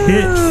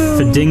hit.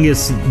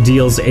 Fadingus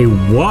deals a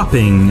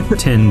whopping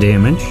 10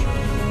 damage.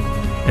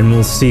 And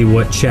we'll see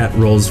what chat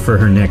rolls for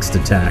her next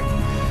attack.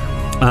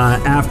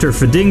 After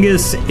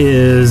Fadingus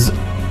is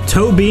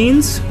Toe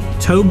Beans.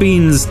 Toe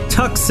Beans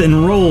tucks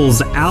and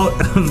rolls out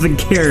of the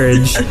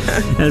carriage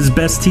as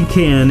best he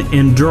can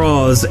and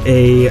draws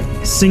a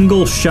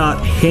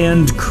single-shot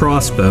hand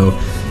crossbow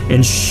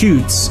and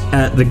shoots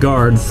at the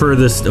guard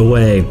furthest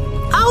away.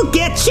 I'll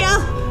get ya!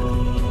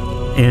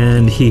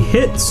 And he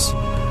hits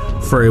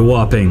for a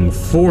whopping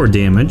 4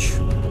 damage.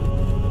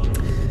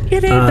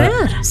 It ain't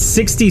bad.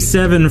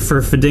 67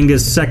 for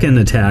Fadinga's second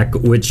attack,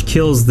 which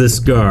kills this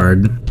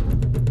guard,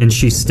 and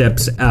she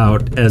steps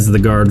out as the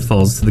guard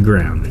falls to the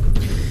ground.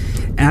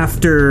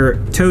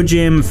 After Toe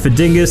Jam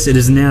Fadingus, it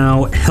is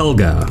now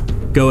Helga.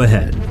 Go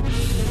ahead.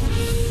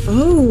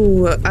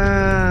 Oh,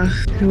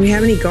 do we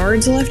have any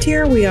guards left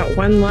here? We got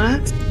one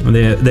left.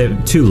 They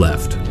have 2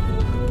 left.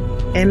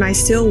 Am I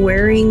still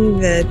wearing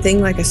the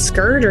thing like a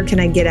skirt, or can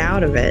I get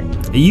out of it?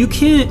 You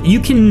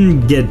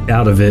can get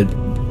out of it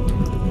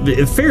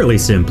fairly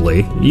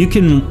simply. You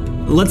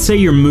can, let's say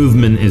your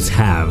movement is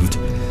halved,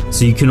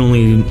 so you can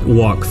only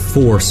walk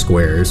 4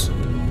 squares.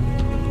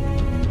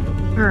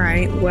 All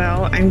right.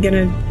 Well, I'm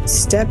gonna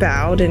step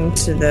out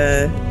into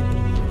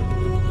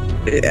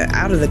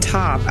out of the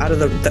top, out of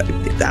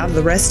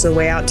the rest of the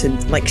way out to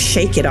like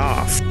shake it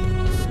off,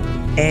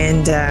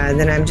 and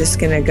then I'm just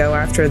gonna go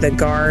after the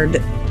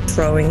guard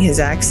throwing his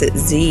axe at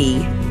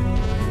Z,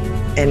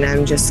 and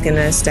I'm just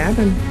gonna stab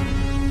him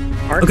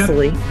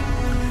artfully. Okay.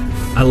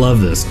 I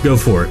love this. Go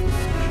for it.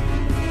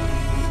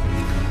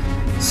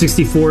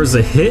 64 is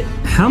a hit.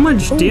 How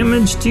much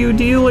damage do you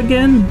deal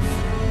again?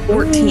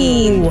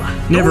 14.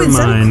 Never is mind.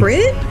 that a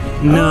crit?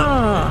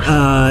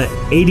 No,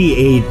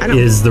 88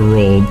 is the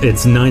roll.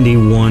 It's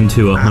 91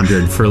 to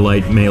 100 for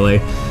light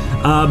melee.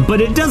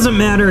 But it doesn't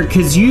matter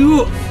because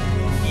you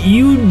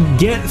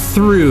get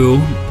through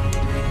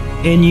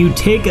and you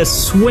take a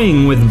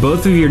swing with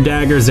both of your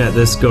daggers at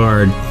this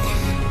guard.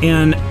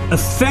 And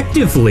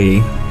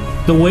effectively,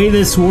 the way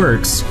this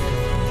works,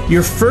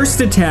 your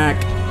first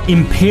attack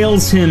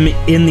impales him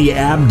in the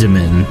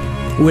abdomen,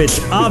 which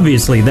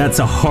obviously that's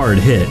a hard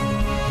hit.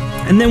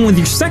 And then with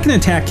your second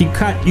attack, you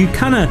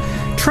kind of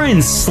try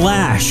and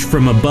slash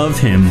from above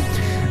him.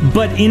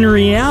 But in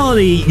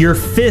reality, your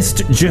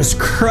fist just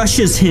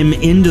crushes him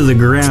into the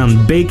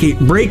ground,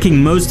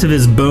 breaking most of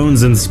his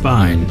bones and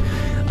spine.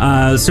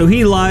 So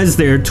he lies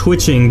there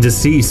twitching,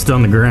 deceased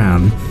on the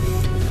ground.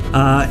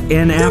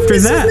 And after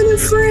that...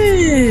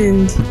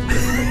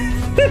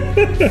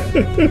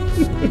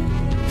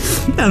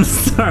 I'm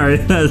sorry,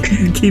 that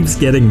keeps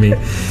getting me.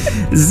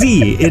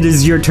 Z, it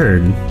is your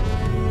turn.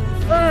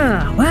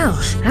 Well,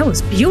 that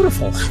was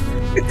beautiful.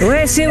 The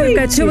way I see it, we've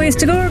got 2 ways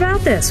to go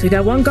about this. We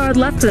got 1 guard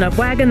left and a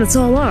wagon that's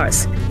all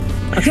ours.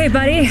 Okay,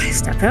 buddy,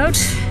 step out.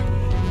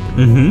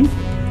 Mm-hmm.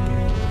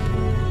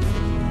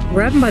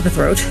 Grab him by the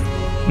throat.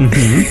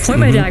 Mm-hmm. Point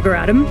my dagger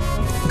at him.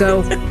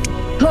 Go,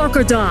 talk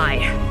or die.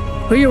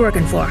 Who are you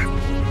working for?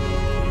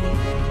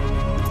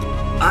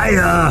 I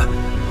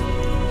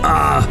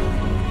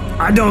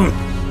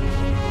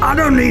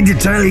don't need to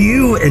tell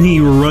you. And he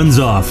runs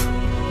off.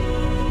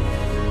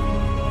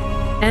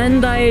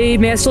 And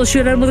may I still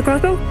shoot at him with a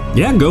crossbow?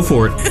 Yeah, go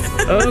for it.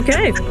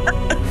 Okay.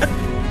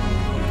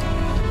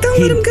 Don't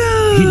let him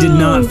go. He did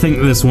not think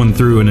this one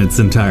through in its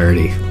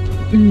entirety.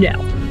 No.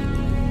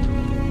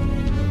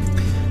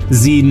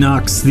 Z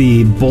knocks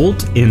the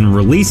bolt and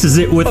releases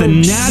it with a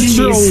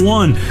natural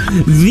 1.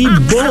 The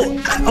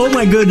bolt. Oh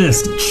my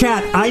goodness,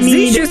 chat! I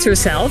need. Z shoots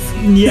herself.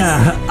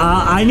 Yeah,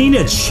 I need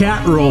a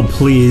chat roll,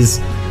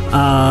 please,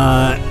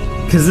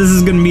 because this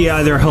is going to be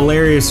either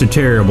hilarious or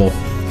terrible.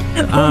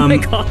 Oh my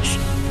gosh.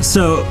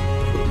 So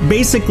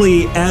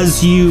basically,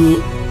 as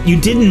you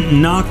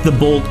didn't knock the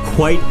bolt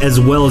quite as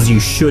well as you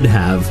should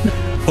have.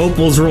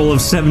 Opal's roll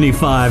of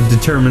 75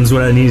 determines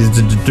what I needed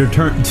to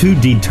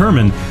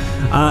determine.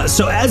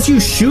 So as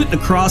you shoot the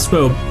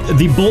crossbow,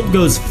 the bolt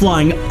goes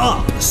flying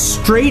up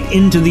straight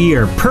into the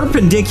air,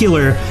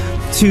 perpendicular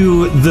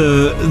to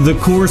the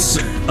course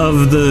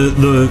of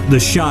the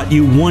shot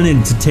you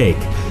wanted to take.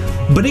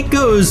 But it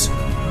goes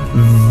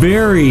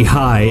very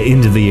high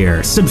into the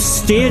air,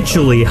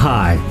 substantially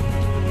high.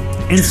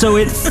 And so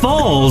it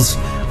falls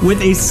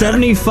with a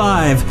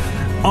 75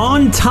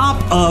 on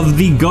top of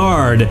the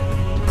guard,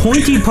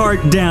 pointy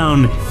part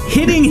down,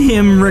 hitting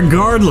him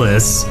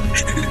regardless.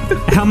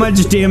 How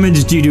much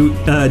damage do you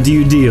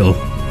deal?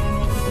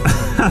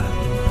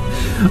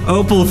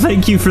 Opal,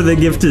 thank you for the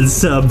gifted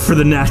sub for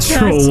the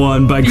natural That's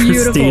 1 by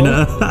beautiful.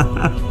 Christina.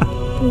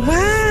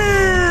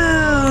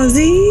 Wow,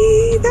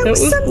 Z, that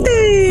was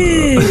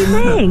something.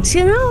 Thanks,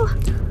 you know?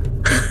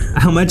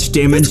 How much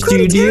damage do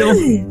you deal?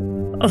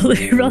 Oh,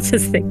 look at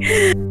this thing.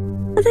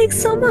 Thanks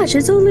so much. I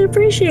totally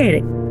appreciate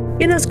it.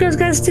 You know, us girls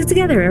gotta stick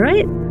together,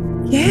 right?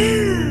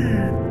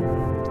 Yeah.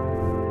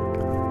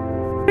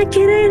 That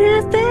kid ain't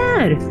half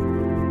bad.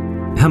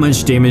 How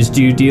much damage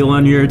do you deal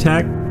on your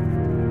attack,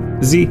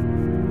 Z?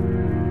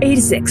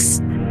 86.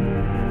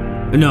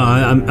 No,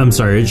 I'm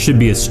sorry. It should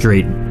be a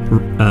straight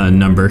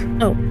number.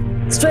 Oh,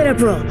 straight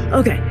up roll.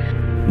 Okay.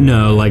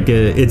 No, like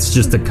it's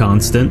just a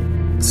constant.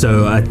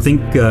 So I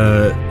think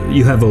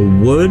you have a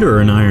wood or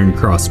an iron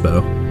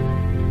crossbow.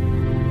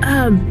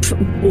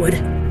 Wood.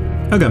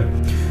 Okay.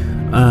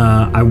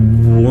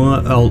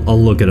 I'll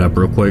look it up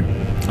real quick.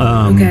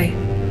 Okay.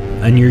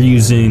 And you're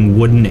using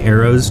wooden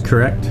arrows,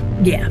 correct?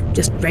 Yeah,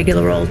 just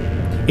regular old.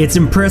 It's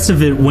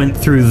impressive it went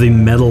through the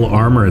metal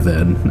armor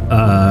then.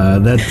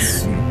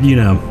 That's,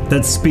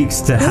 that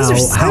speaks to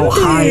how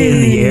high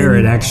in the air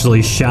it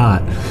actually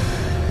shot.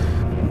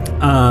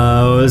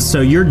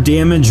 So your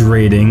damage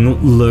rating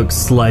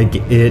looks like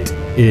it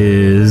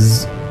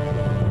is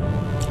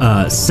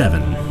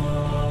 7.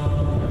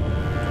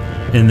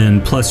 And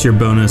then plus your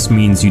bonus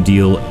means you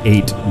deal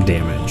 8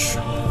 damage,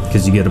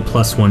 because you get a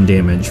 +1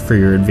 damage for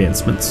your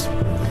advancements.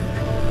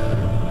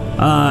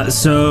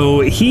 So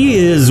he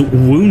is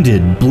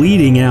wounded,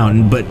 bleeding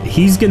out, but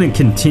he's going to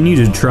continue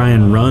to try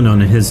and run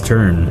on his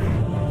turn.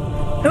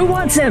 Who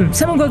wants him?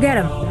 Someone go get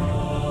him.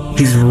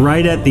 He's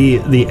right at the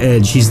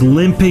edge. He's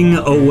limping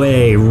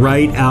away,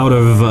 right out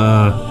of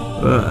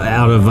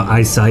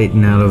eyesight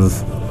and out of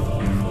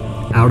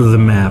the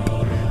map.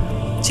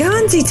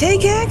 Johnsy,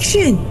 take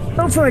action.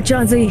 Go for it,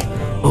 Johnsy.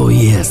 Oh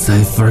yes,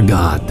 I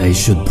forgot. I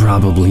should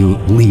probably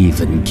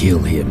leave and kill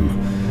him.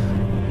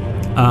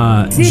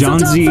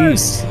 Johnsy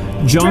walks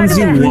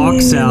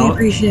out.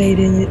 Appreciate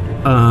it.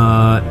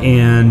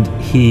 And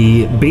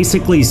he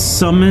basically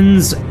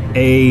summons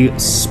a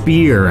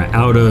spear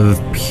out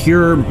of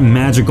pure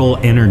magical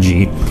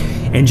energy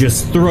and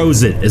just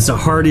throws it as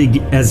hard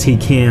as he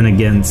can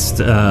against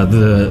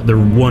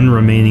the one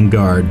remaining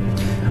guard.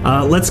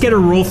 Let's get a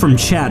roll from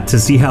chat to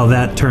see how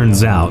that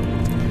turns out.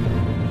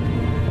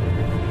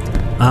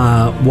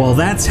 While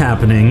that's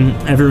happening,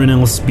 everyone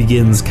else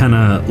begins kind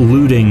of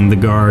looting the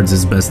guards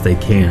as best they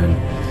can.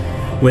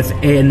 With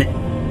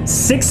an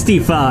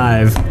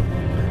 65,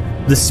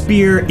 the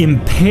spear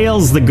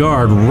impales the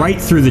guard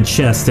right through the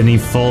chest and he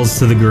falls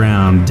to the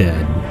ground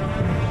dead.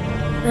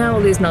 Oh,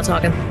 well, he's not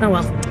talking. Oh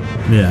well.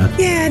 Yeah.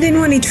 Yeah, I didn't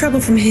want any trouble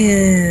from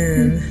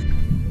him.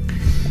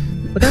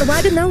 We got a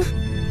wagon though.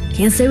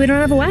 Can't say we don't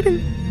have a wagon.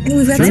 And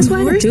we've got Nice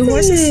some wagon, 2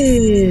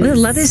 horses. With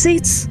leather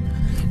seats.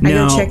 I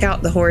Now- go check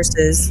out the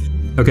horses.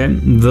 Okay,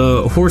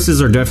 the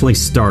horses are definitely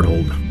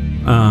startled.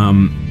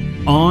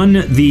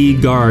 On the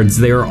guards,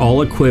 they are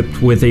all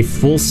equipped with a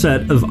full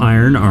set of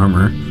iron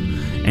armor,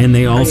 and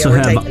they also we're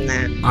have taking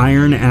that.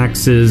 iron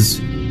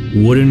axes,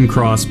 wooden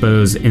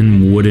crossbows,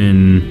 and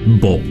wooden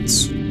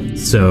bolts.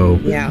 So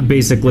Yeah,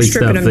 basically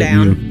stripping stuff them that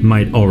down. you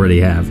might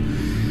already have.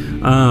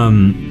 All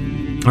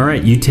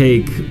right,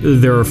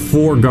 there are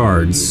 4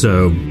 guards,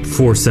 so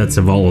 4 sets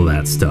of all of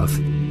that stuff.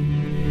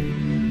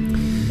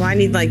 Well, I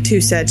need like 2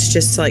 sets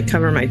just to like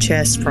cover my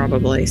chest,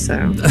 probably.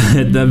 So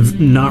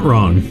Not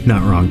wrong.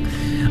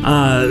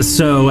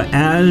 So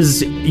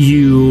as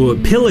you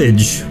loot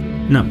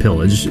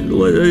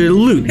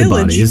the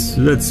bodies.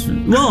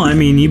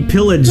 You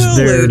pillage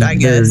their. Loot, I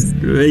guess.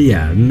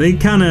 Yeah, they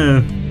kind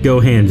of go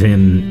hand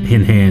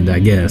in hand, I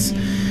guess.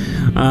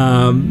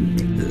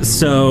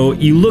 So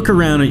you look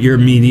around at your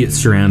immediate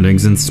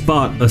surroundings and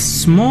spot a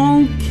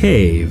small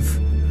cave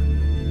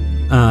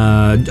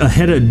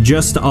ahead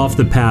just off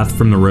the path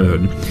from the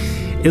road.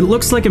 It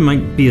looks like it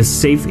might be a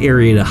safe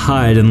area to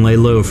hide and lay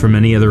low from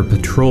any other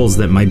patrols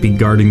that might be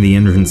guarding the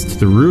entrance to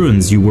the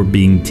ruins you were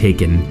being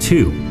taken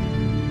to.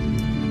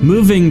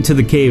 Moving to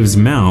the cave's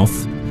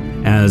mouth,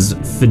 as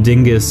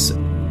Fidingus,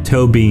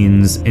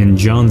 Tobeans, and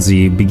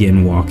Johnzy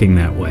begin walking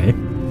that way,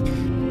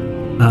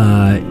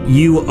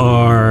 you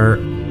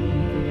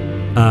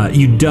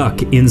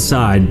duck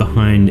inside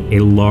behind a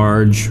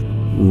large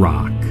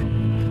rock.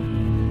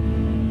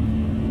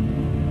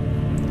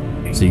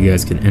 So you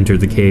guys can enter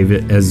the cave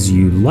as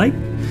you like.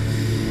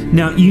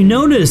 Now, you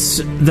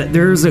notice that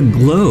there's a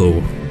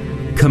glow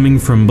coming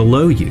from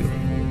below you.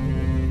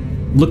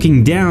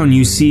 Looking down,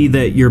 you see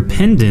that your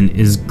pendant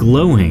is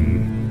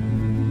glowing,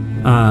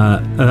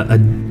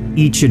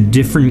 each a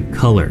different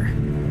color.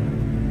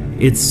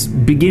 It's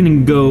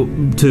beginning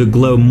to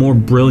glow more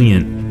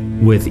brilliant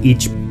with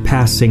each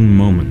passing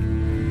moment.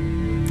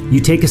 You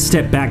take a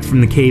step back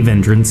from the cave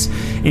entrance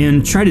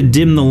and try to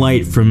dim the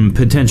light from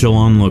potential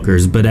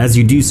onlookers, but as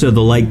you do so, the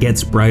light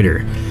gets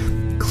brighter.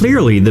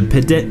 Clearly, the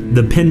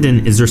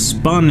pendant is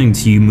responding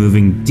to you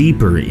moving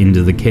deeper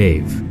into the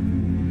cave.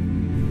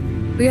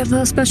 Do we have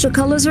special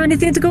colors or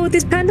anything to go with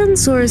these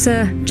pendants, or is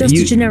it just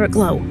a generic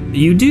glow?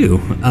 You do.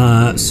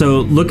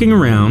 So looking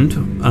around,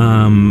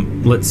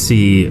 let's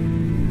see.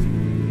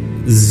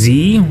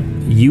 Z,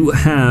 you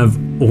have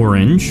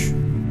orange.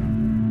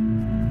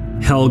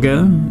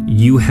 Helga,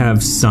 you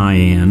have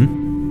cyan.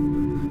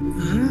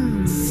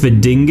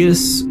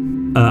 Fidingus,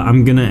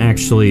 I'm gonna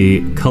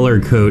actually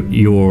color code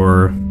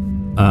your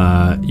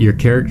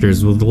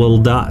characters with little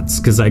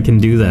dots because I can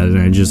do that, and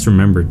I just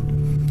remembered.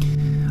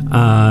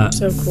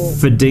 so cool.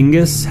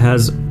 Fidingus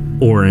has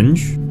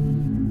orange.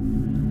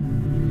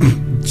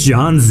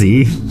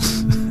 Johnzy,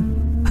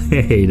 I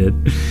hate it,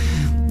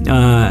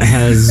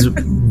 has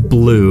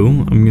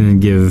blue. I'm gonna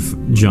give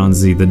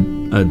Johnzy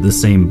the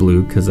same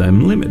blue because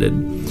I'm limited.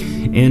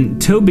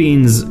 And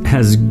Tobeans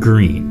has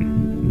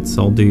green.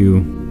 So I'll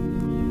do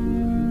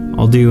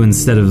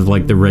instead of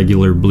like the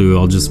regular blue,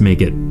 I'll just make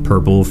it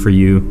purple for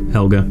you,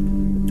 Helga.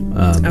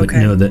 But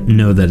Okay. know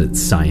that it's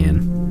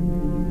cyan.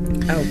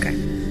 Okay.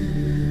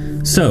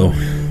 So,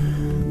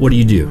 what do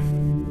you do?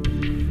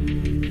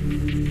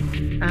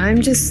 I'm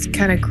just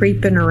kind of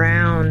creeping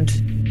around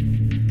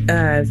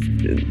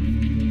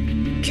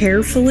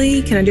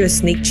carefully. Can I do a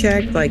sneak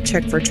check, like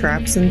check for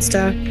traps and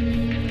stuff?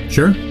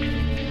 Sure.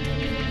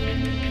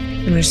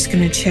 I'm just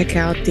gonna check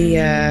out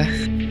the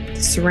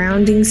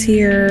surroundings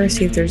here,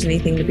 see if there's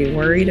anything to be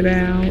worried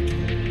about.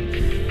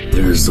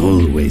 There's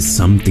always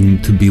something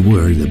to be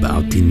worried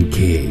about in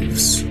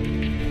caves.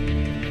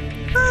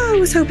 I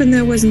was hoping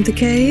that wasn't the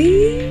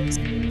case.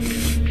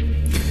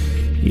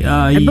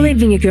 Yeah, I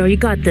believe in you, girl. You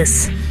got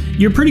this.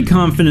 you're pretty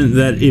confident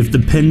that if the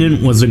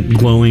pendant wasn't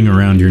glowing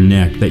around your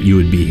neck, that you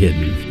would be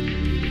hidden.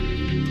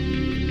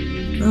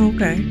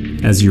 Okay.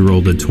 As you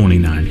rolled a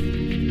 29.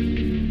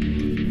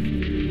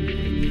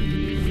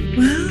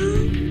 Well,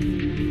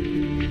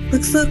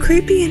 looks a little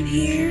creepy in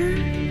here.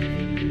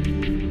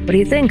 What do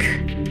you think?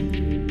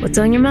 What's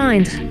on your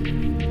mind?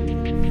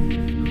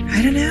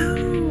 I don't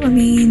know. I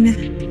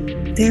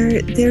mean,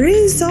 there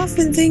is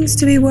often things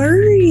to be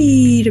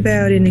worried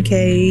about in a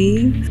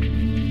cave.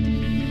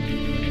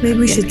 Maybe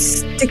we should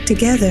stick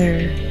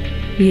together.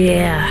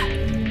 Yeah.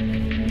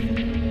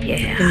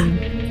 Yeah.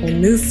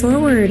 And move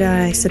forward,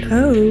 I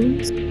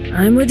suppose.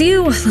 I'm with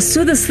you. Let's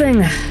do this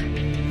thing.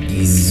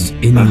 Is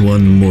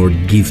anyone more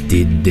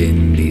gifted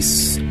than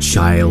this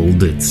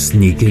child at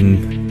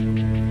sneaking?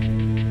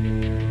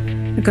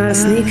 I gotta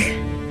sneak.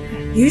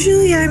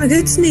 Usually I'm a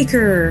good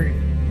sneaker.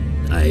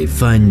 I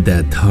find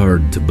that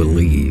hard to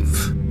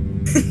believe.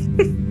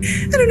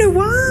 I don't know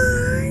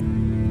why.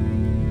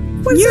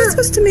 What's that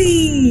supposed to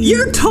mean?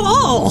 You're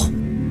tall!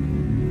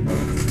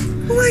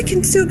 Well, I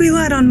can still be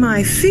light on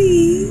my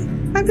feet.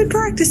 I've been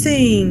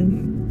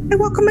practicing. I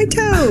walk on my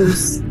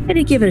toes. How do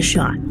you give it a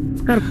shot?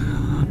 Got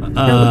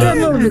a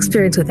little of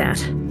experience with that.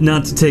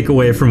 Not to take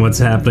away from what's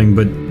happening,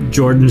 but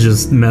Jordan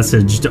just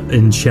messaged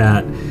in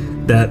chat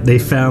that they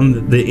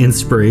found the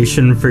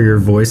inspiration for your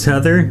voice,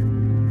 Heather.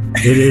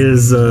 It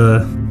is,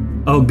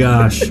 oh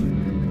gosh.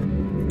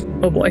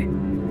 Oh boy.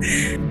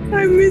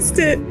 I missed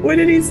it. What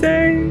did he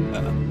say?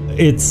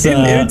 It's in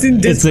it's a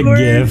Discord?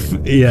 GIF.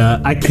 Yeah,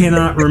 I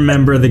cannot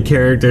remember the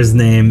character's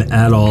name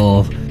at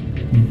all.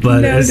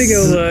 But Now to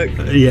go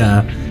look.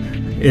 Yeah,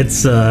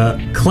 it's a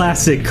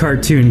classic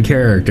cartoon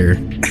character.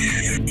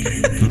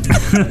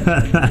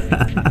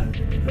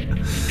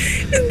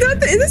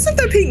 This is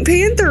the Pink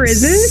Panther,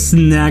 is it?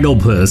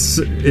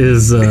 Snagglepuss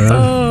is.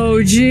 Oh,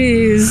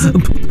 jeez.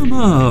 Put them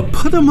up!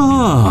 Put them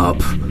up!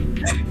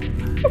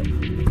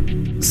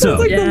 So It's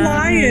like the Yes.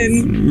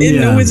 lion in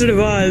Yeah. The Wizard of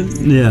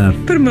Oz. yeah,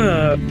 Put him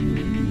up.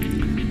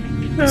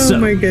 Oh So-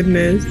 my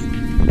goodness.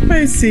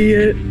 I see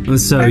it.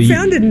 so I you-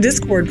 found it in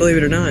Discord, believe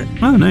it or not.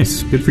 Oh,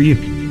 nice. Good for you.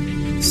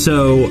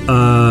 So,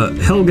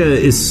 Helga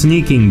is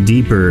sneaking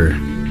deeper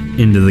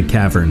into the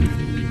cavern.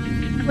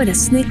 I'm gonna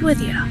sneak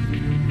with you.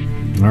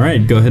 All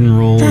right, go ahead and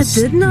roll. That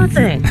did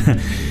nothing.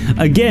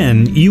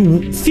 Again,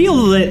 you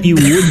feel that you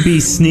would be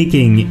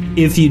sneaking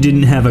if you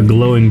didn't have a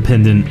glowing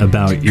pendant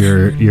about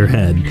your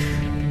head,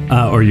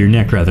 or your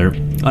neck, rather.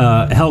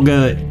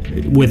 Helga,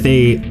 with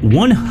a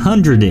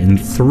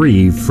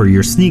 103 for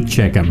your sneak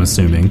check, I'm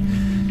assuming,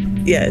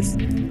 Yes.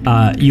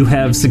 you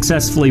have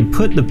successfully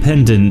put the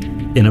pendant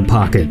in a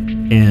pocket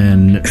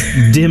and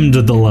dimmed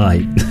the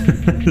light.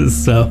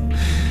 So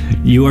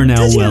you are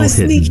now Did you well have a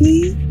hidden.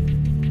 sneaky?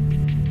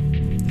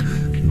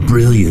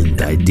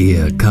 Brilliant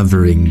idea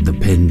covering the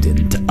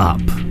pendant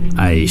up.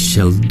 I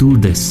shall do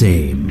the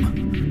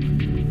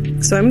same.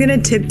 So I'm gonna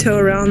tiptoe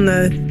around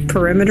the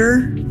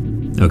perimeter,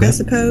 Okay, I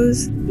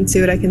suppose, and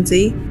see what I can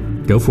see.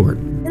 go for it.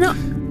 You know,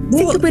 I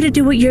think the way to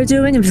do what you're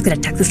doing, I'm just gonna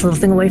tuck this little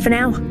thing away for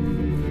now.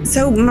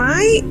 So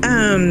my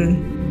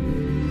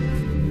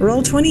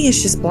roll 20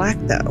 is just black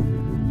though.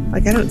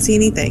 Like I don't see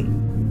anything.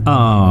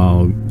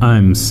 Oh,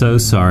 I'm so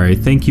sorry.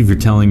 Thank you for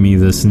telling me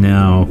this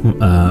now,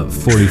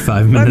 45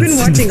 I've been minutes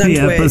watching into the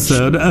on Twitch.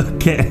 episode.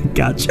 Okay,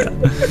 gotcha.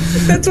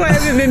 That's why I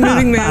haven't been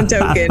moving my own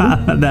token.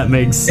 That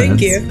makes sense.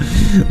 Thank you.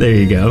 There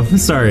you go.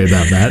 Sorry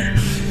about that.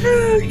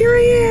 Oh, here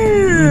I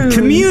am.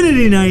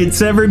 Community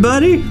nights,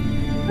 everybody!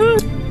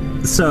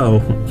 So,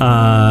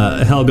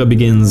 Helga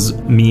begins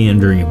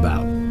meandering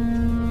about.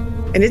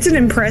 And it's an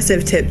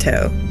impressive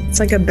tiptoe. It's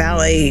like a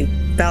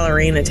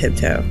ballerina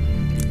tiptoe.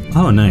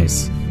 Oh,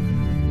 nice.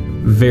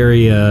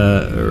 Very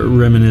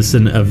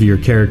reminiscent of your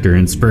character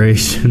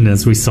inspiration,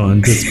 as we saw in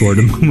Discord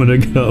a moment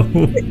ago.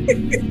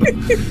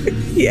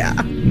 Yeah.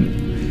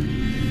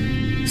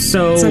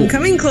 So I'm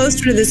coming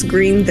closer to this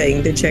green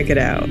thing to check it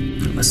out.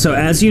 So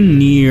as you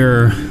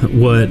near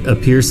what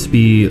appears to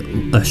be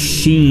a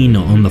sheen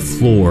on the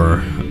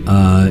floor,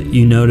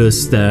 you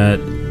notice that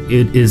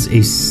it is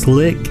a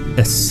slick,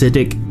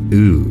 acidic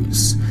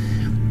ooze,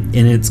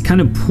 and it's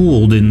kind of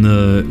pooled in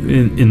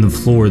the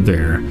floor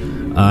there.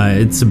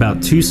 It's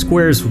about 2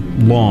 squares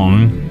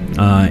long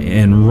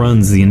and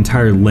runs the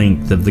entire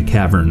length of the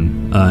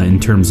cavern in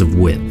terms of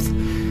width.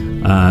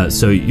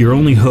 So your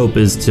only hope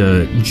is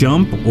to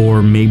jump,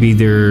 or maybe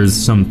there's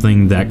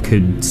something that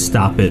could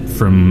stop it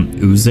from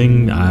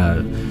oozing.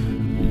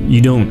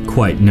 You don't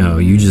quite know.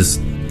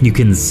 You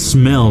can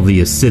smell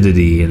the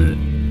acidity in it.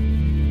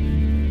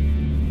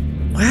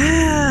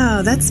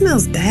 Wow, that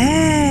smells It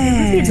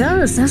bad.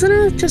 does, doesn't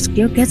it? Just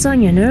gets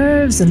on your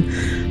nerves and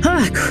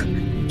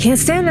can't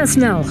stand that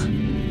smell.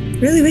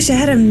 Really wish I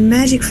had a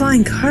magic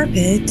flying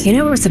carpet. You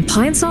know, or some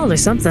pine salt or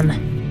something,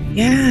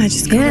 Yeah,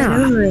 just go Yeah.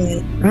 right over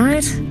it.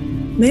 right?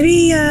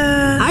 Maybe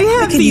I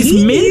have can these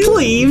heat mint you.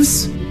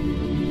 leaves.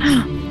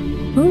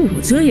 Ooh,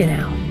 do you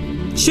now?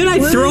 Should I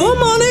What? throw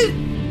them on it?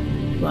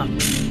 Well,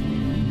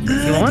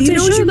 you want do you to,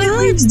 know what sure, your mint go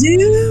leaves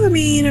do? I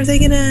mean, are they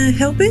gonna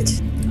help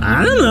it?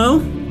 I don't know.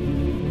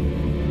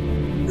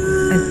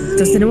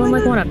 does I mean, anyone why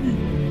like not?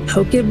 want to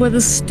poke it with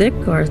a stick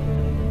or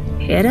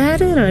hit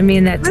at it? I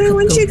mean, that's Why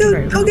don't you go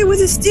very poke it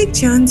with a stick,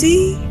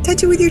 Jonesy?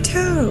 Touch it with your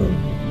toe.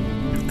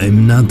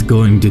 I'm not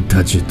going to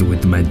touch it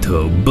with my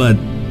toe, but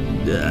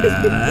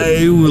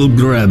I will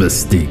grab a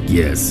stick,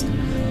 yes.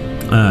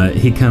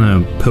 He kind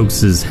of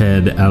pokes his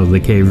head out of the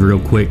cave real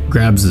quick,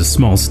 grabs a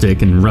small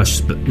stick, and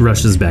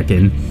rushes back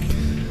in.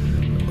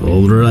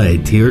 All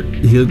right, here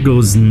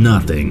goes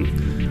nothing.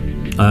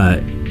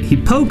 He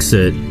pokes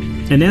it,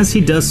 and as he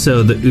does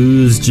so, the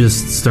ooze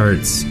just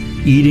starts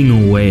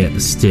eating away at the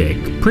stick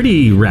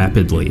pretty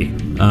rapidly.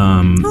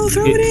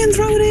 Throw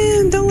it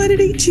in. Don't let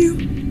it eat you.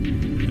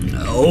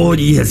 Oh,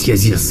 yes.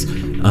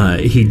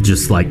 He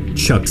just, like,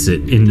 chucks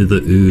it into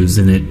the ooze,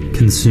 and it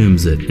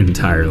consumes it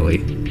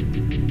entirely.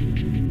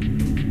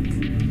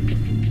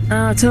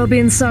 Toby,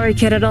 and sorry,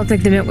 kid, I don't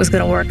think the mint was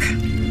gonna work.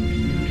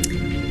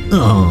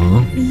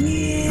 Oh.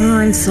 Yeah. Oh,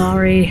 I'm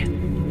sorry.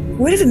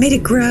 What if it made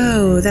it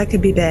grow? That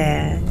could be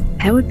bad.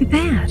 That would be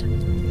bad.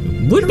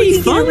 Would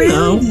be fun,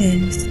 though.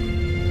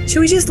 Should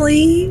we just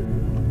leave?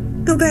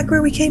 Go back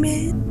where we came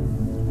in?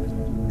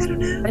 I don't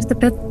know.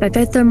 I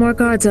bet there are more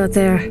guards out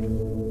there.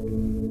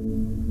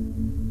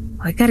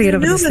 I gotta get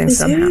over this thing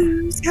somehow.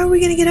 How are we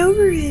gonna get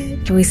over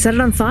it? Can we set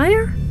it on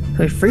fire? Can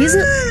we freeze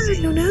it? I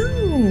don't know.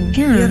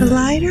 Yeah. You have a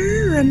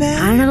lighter or a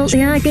match? I don't.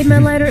 Yeah, I gave my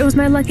lighter. It was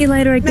my lucky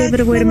lighter. I gave it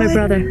away to my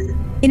brother.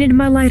 He needed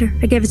my lighter.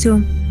 I gave it to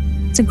him.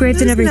 It's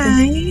engraved and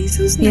everything. Nice.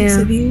 It was nice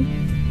of you.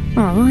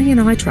 Oh,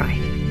 well, I try.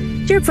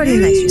 You're pretty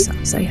nice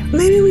yourself, so yeah.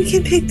 Maybe we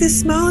can pick the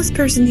smallest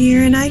person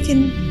here, and I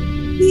can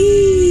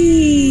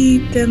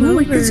eat them over.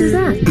 We could do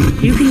that.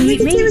 You can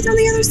eat me. It's on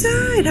the other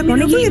side. I mean,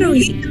 hopefully I don't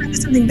eat them into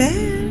something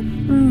bad.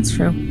 Oh, that's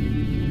true.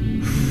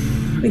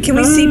 Can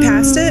we see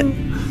past it?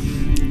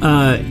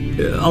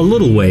 A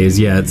little ways,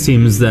 yeah. It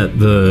seems that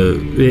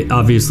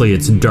obviously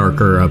it's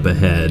darker up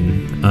ahead.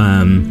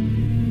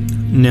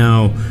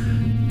 Now,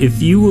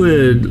 if you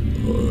would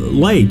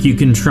like, you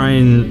can try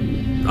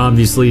and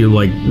obviously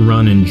like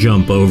run and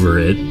jump over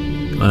it.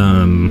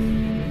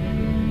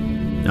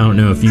 I don't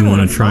know if you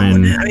want to try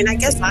and. I mean, I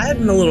guess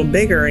I'm a little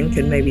bigger and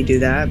could maybe do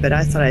that, but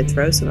I thought I'd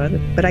throw some other.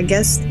 But I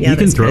guess you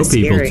can throw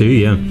people too,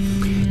 yeah.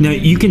 Now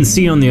you can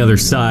see on the other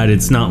side.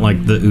 It's not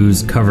like the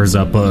ooze covers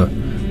up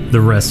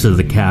the rest of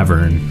the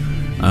cavern.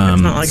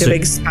 It's not like a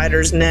big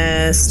spider's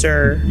nest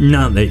or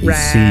not that you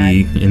rat.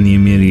 see in the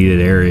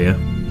immediate area.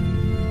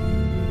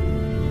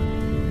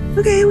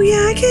 Okay, well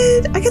yeah,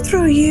 I could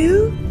throw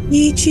you,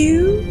 yeet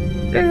you.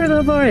 Sure,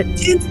 go for it.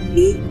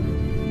 Gently.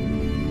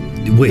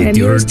 Wait, I'm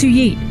yours to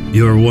yeet.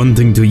 You're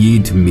wanting to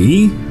yeet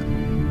me?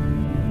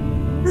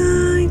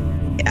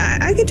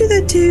 I could do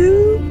that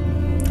too.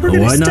 We're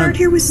gonna why start not?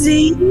 here with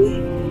Z.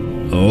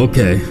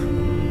 Okay.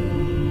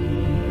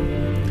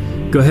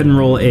 Go ahead and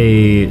roll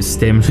a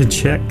stamina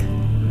check.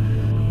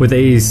 With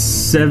a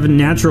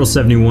natural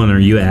 71, are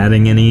you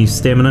adding any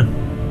stamina?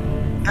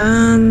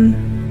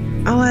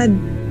 I'll add.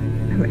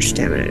 How much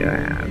stamina do I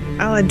have?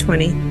 I'll add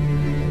 20.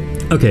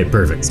 Okay,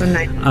 perfect. So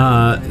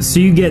 9. So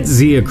you get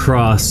Z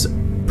across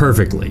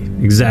perfectly,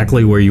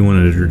 exactly where you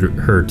wanted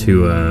her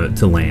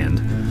to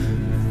land.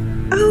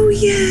 Oh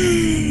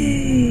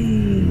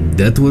yay!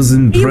 That was He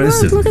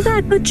impressive. was. Look at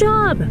that. Good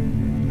job.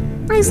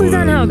 Nicely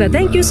done, Helga.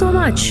 Thank you so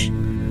much.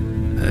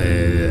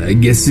 I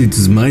guess it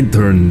is my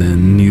turn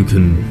then. You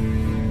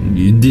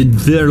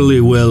did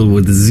fairly well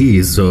with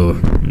Z, so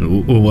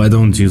why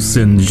don't you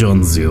send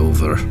Jonesy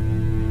over?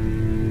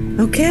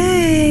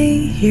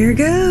 Okay, here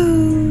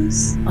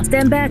goes. I'll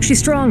stand back. She's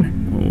strong.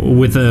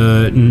 With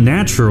a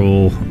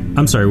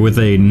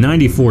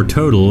 94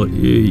 total,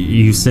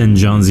 you send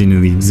Johnsy into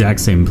the exact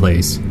same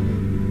place.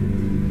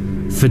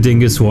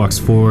 Fidingus walks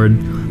forward.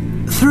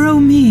 Throw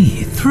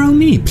me,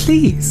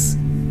 please.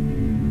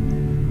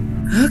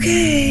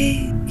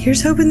 Okay,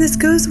 here's hoping this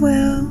goes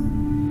well.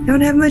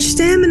 Don't have much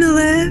stamina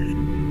left.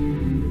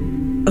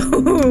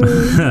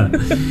 Oh.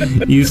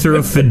 You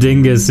throw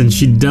Fidingus and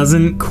she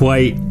doesn't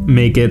quite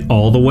make it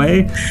all the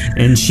way,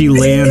 and she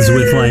lands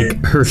with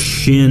like her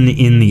shin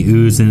in the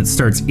ooze and it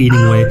starts eating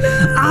away.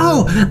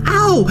 No.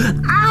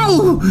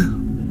 Ow!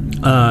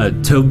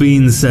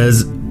 Tobin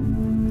says,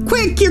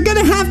 "Quick, you're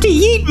gonna have to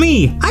eat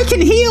me! I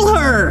can heal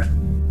her!"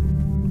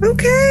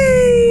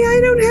 Okay, I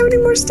don't have any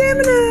more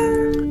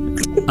stamina.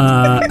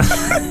 Oh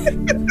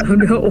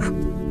no.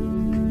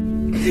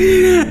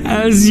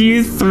 As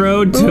you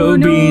throw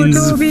Tobin's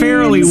Tobin's.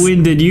 fairly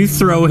winded, you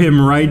throw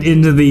him right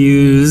into the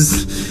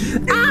ooze.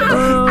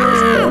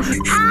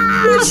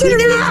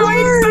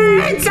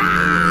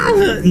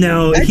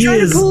 No, I he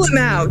tried is. to pull him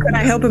out. Can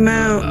I help him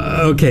out?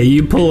 Okay,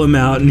 you pull him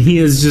out, and he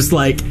is just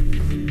like,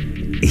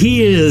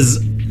 he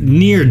is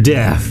near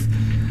death.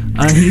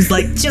 He's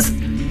like, just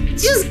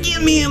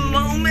give me a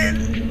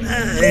moment.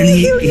 And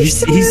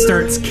he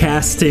starts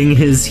casting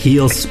his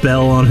heal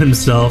spell on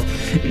himself.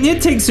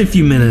 It takes a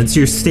few minutes.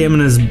 Your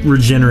stamina's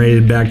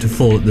regenerated back to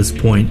full at this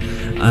point.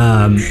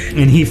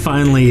 And he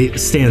finally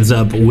stands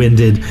up,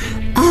 winded.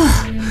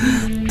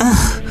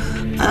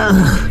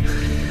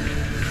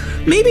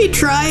 Maybe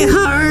try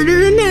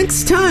harder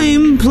next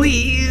time,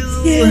 please.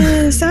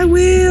 Yes, I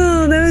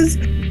will.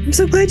 I'm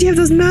so glad you have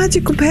those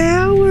magical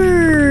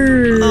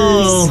powers.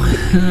 Oh,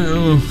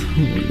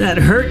 that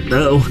hurt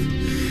though.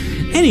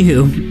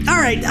 Anywho, all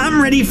right, I'm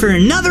ready for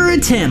another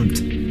attempt.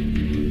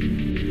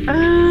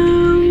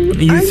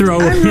 You throw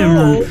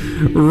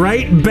him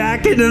right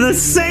back into the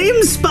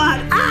same spot.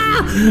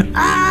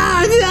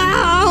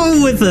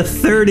 No! With a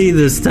 30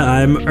 this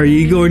time. Are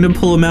you going to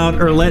pull him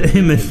out or let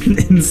him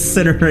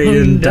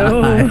incinerate and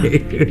die?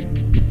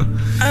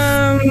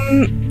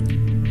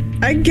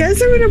 I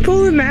guess I'm gonna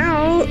pull him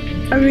out.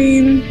 I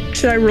mean,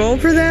 should I roll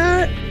for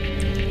that?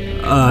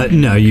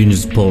 No, you can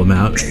just pull them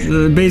out.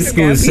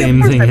 Basically, the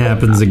same thing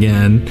happens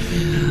again.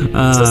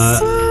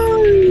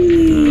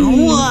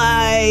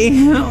 Why?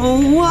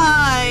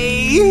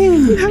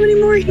 You have any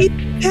more heat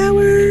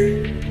power?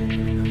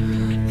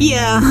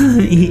 Yeah.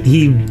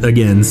 He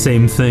again,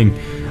 same thing.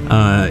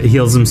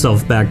 Heals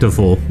himself back to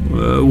full.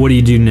 What do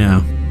you do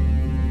now?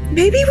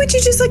 Maybe would you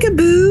just like a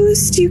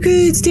boost? You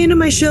could stand on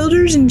my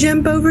shoulders and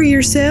jump over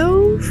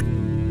yourself.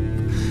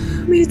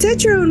 I mean, it's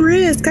at your own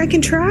risk. I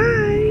can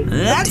try.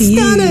 That's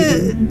not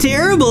a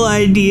terrible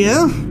idea.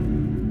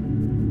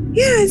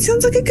 Yeah, it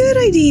sounds like a good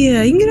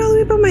idea. You can get all the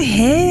way up on my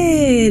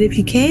head if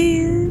you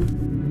can.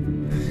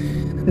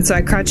 And so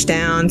I crouch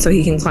down so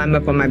he can climb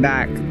up on my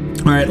back.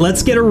 All right,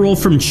 let's get a roll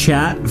from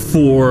chat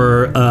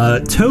for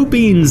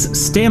Tobean's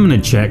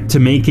stamina check to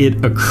make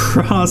it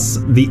across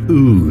the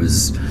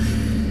ooze.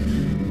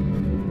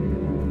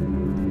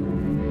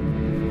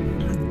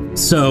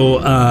 So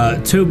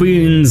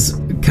Tobean's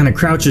kind of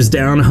crouches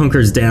down,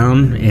 hunkers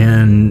down,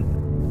 and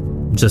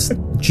just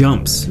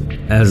jumps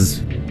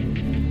as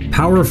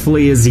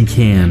powerfully as he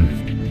can.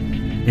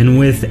 And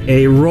with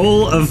a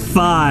roll of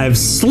 5,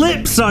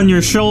 slips on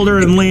your shoulder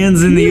and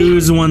lands in the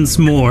ooze once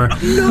more.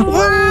 No!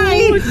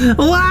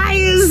 Why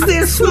is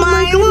this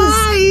my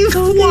life?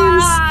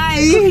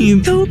 Why?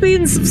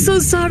 Tobeans, I'm so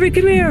sorry.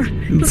 Come here.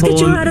 Let's get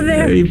you out of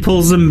there. He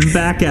pulls him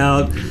back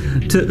out.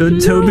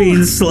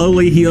 Tobean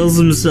slowly heals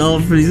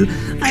himself.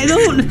 I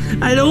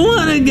don't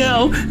want to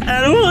go.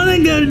 I don't want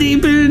to go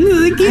deeper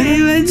into the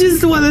cave. I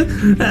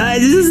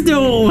just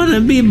don't want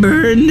to be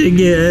burned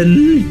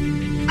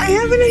again. I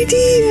have an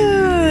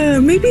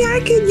idea. Maybe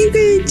you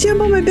could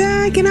jump on my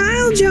back and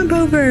I'll jump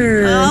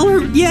over.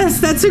 Yes,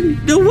 that's a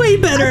way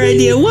better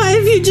idea. Why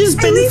have you just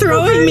been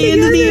throwing me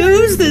into the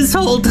ooze this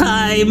whole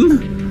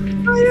time?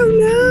 I don't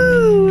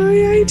know.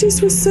 I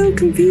just was so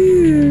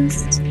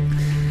confused.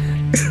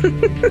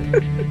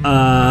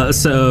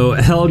 So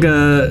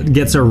Helga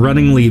gets a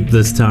running leap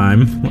this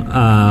time,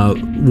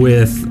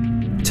 with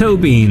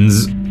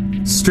Tobean's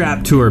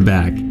strapped to her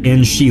back,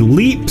 and she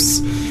leaps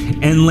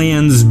and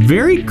lands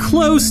very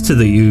close to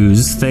the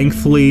ooze,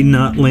 thankfully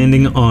not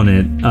landing on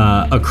it,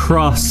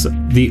 across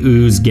the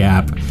ooze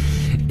gap,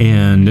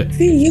 and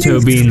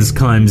Tobean's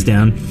climbs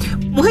down.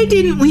 Why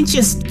didn't we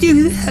just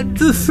do that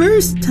the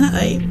first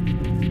time?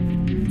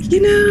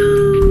 You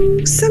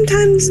know,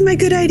 sometimes my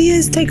good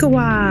ideas take a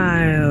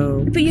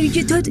while.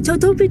 But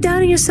don't be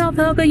down on yourself,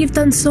 Helga. You've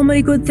done so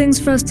many good things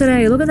for us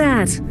today. Look at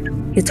that.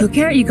 You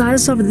got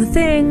us over the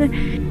thing.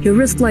 You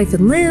risked life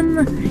and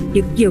limb.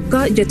 You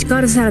got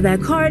us out of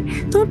that cart.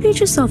 Don't beat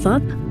yourself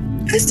up.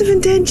 Best of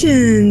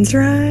intentions,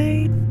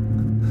 right?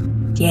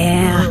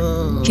 Yeah.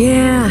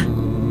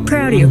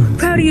 Proud of you.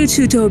 Proud of you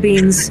too,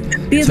 Tobeans.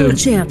 Be a little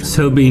champ.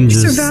 Tobean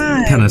just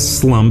kind of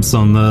slumps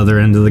on the other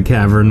end of the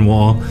cavern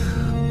wall.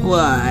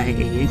 Why?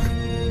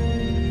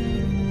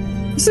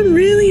 Some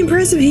really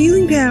impressive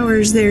healing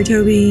powers there,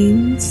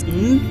 Tobeans.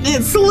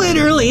 It's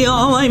literally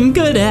all I'm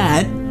good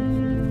at.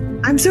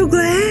 I'm so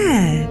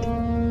glad.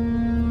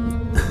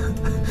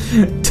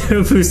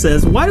 Tofu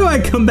says, why do I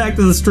come back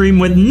to the stream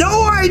with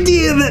no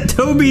idea that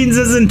Tobeans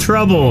is in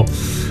trouble?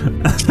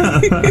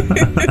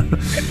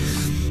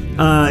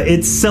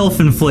 It's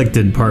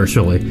self-inflicted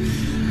partially.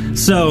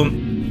 So,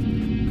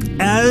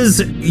 as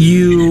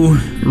you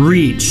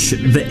reach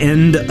the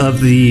end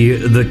of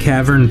the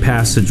cavern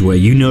passageway,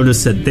 you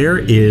notice that there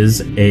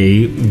is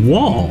a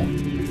wall.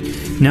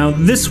 Now,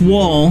 this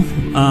wall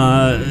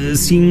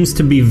seems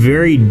to be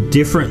very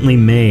differently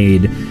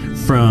made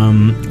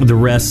from the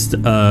rest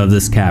of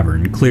this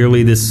cavern.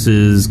 Clearly, this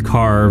is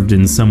carved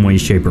in some way,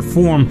 shape, or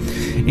form,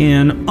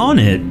 and on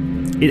it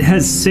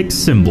has 6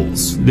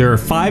 symbols. There are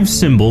 5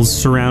 symbols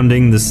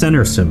surrounding the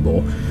center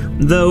symbol,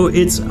 though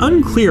it's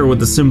unclear what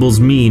the symbols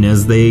mean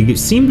as they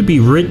seem to be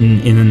written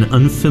in an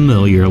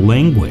unfamiliar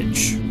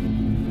language.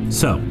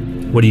 So,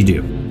 what do you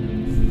do?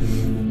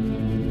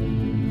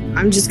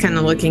 I'm just kind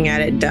of looking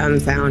at it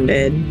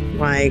dumbfounded,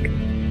 like,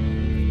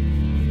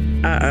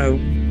 uh-oh.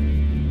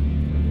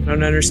 I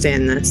don't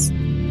understand this.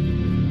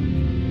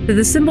 Do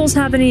the symbols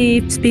have any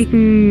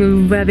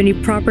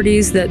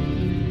properties that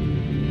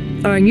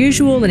are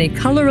unusual? Any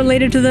color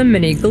related to them?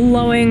 Any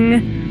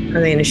glowing?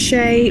 Are they in a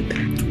shape?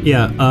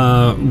 Yeah,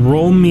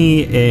 roll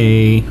me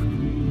a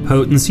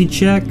potency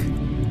check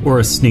or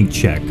a sneak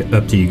check.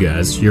 Up to you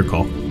guys. Your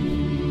call.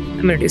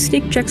 I'm going to do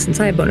sneak check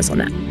since I have bonus on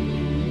that.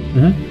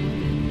 Mm-hmm.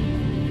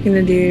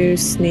 Gonna do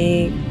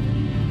sneak.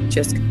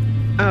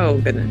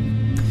 Oh, goodness.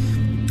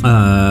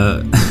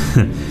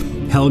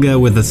 Helga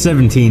with a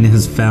 17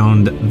 has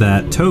found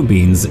that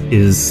Tobeans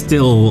is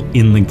still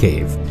in the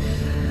cave.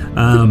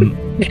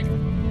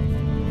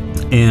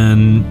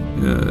 And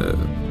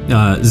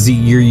Z,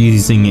 you're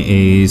using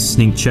a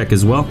sneak check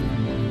as well?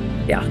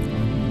 Yeah.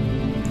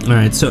 All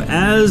right, so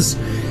as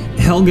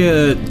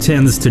Helga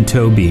tends to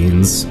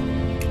Tobeans,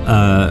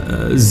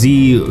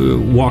 Z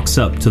walks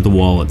up to the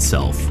wall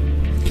itself.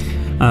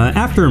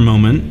 After a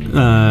moment,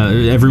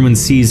 everyone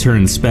sees her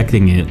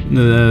inspecting it.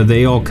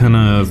 They all kind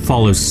of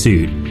follow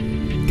suit,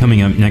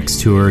 coming up next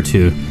to her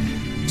to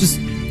just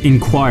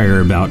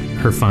inquire about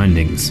her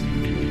findings.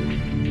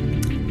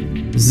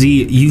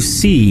 Z, you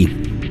see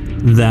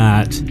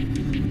that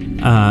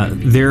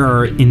there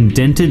are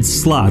indented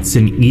slots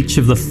in each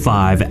of the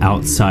 5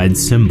 outside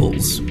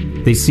symbols.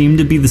 They seem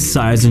to be the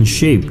size and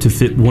shape to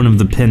fit one of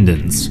the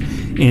pendants,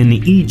 and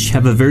each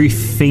have a very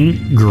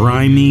faint,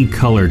 grimy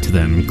color to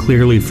them,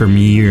 clearly from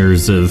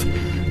years of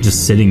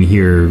just sitting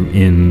here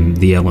in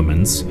the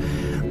elements.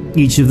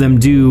 Each of them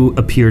do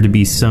appear to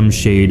be some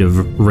shade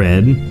of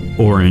red,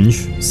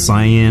 orange,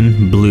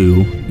 cyan,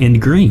 blue,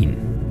 and green.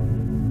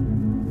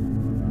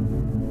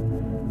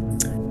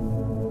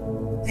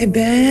 I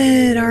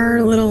bet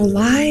our little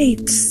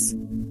lights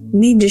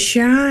need to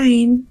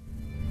shine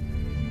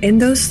in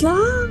those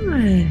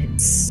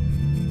slots.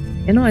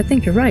 You know, I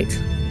think you're right. What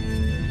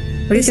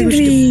do They you seem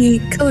think to we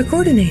should be color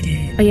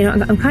coordinated. do? You know,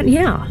 I'm kind of,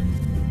 yeah.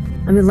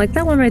 I mean, like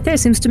that one right there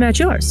seems to match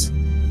yours.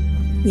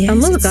 Yes,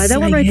 And look, it's guy, that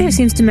one right there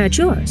cyan. seems to match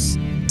yours.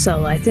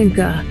 So I think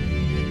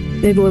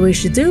maybe what we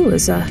should do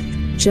is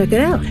check it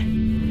out.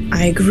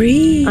 I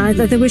agree. I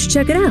think we should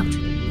check it out.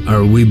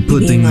 Are we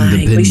putting like the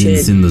we pendants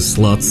should- in the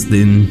slots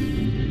then?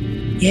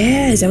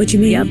 Yeah, is that what you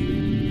mean? Yep.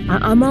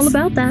 I'm all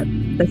about that.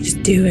 Let's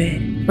just do it.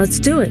 Let's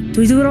do it.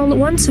 Do we do it all at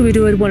once or we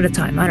do it one at a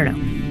time? I don't know.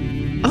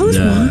 All at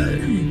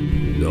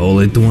once. All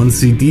at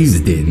once it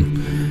is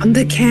then. On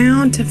the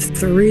count of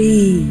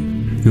 3.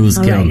 Who's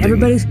All counting? right,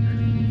 everybody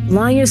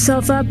line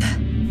yourself up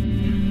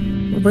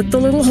with the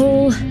little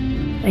hole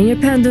and your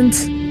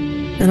pendant.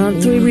 And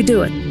on 3 we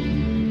do it.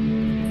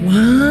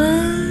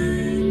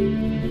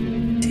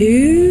 1,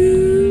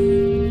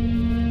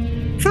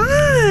 2,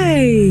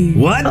 5.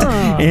 What?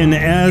 And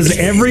as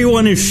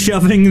everyone is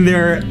shoving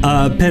their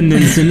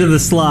pendants into the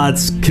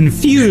slots,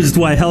 confused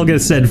why Helga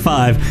said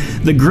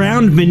 5, the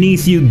ground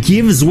beneath you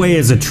gives way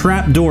as a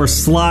trapdoor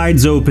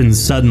slides open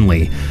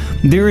suddenly.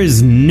 There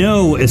is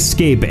no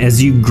escape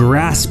as you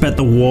grasp at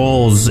the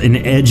walls and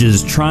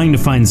edges, trying to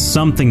find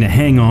something to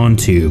hang on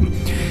to.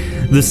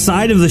 The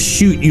side of the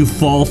chute you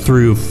fall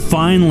through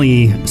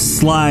finally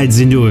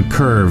slides into a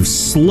curve,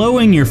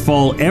 slowing your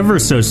fall ever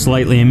so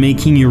slightly and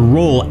making you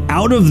roll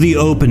out of the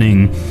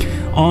opening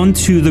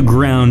onto the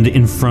ground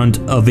in front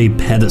of a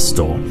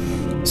pedestal.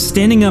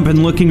 Standing up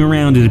and looking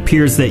around, it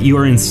appears that you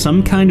are in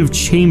some kind of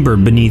chamber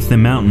beneath the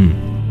mountain.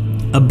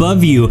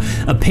 Above you,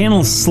 a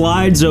panel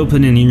slides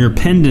open and your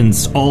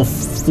pendants all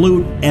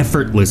float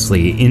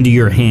effortlessly into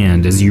your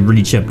hand as you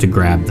reach up to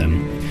grab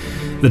them.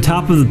 The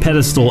top of the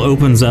pedestal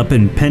opens up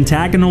and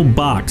pentagonal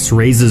box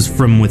raises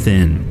from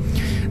within.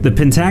 The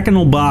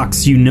pentagonal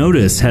box, you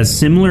notice, has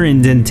similar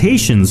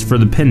indentations for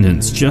the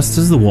pendants, just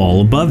as the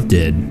wall above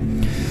did.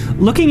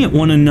 Looking at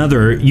one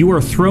another, you are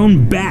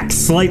thrown back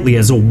slightly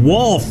as a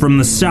wall from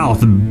the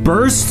south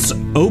bursts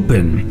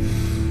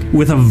open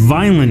with a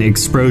violent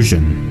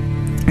explosion.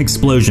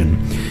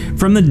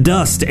 From the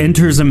dust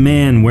enters a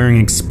man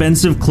wearing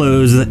expensive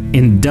clothes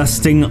and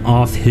dusting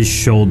off his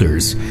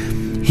shoulders.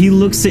 He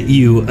looks at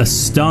you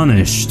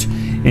astonished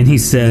and he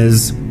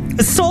says,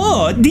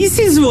 "So, this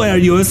is where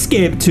you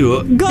escape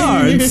to.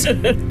 Guards,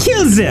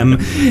 kill them.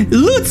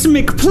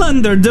 Lutzmik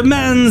Plunder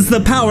demands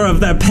the power of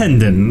their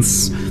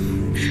pendants."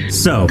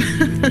 So,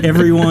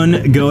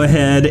 everyone go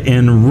ahead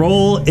and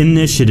roll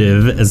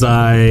initiative as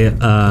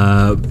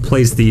I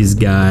place these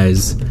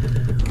guys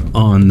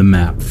on the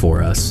map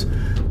for us.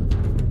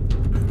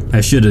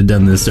 I should have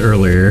done this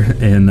earlier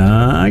and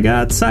I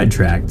got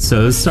sidetracked,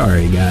 so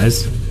sorry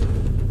guys.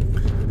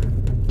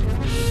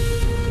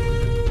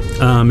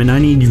 And I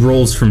need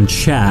rolls from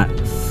chat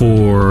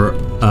for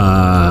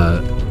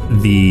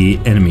the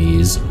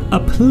enemies,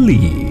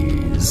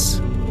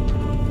 please.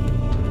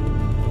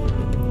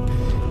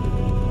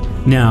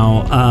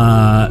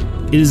 Now,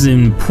 it is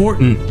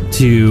important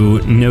to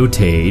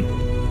notate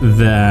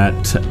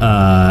that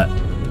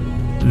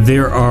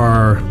there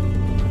are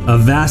a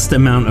vast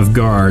amount of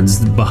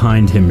guards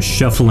behind him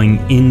shuffling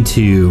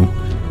into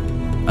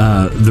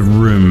the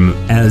room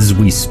as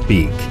we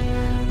speak.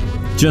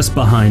 Just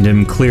behind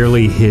him,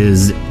 clearly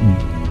his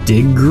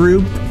dig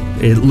group.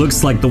 It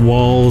looks like the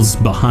walls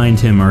behind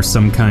him are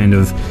some kind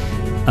of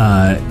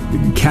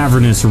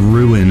cavernous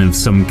ruin of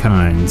some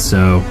kind,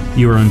 so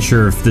you were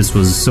unsure if this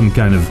was some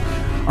kind of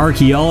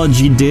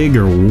archaeology dig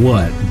or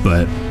what,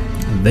 but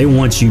they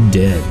want you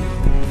dead.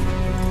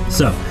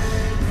 So,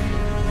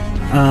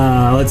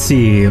 let's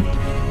see.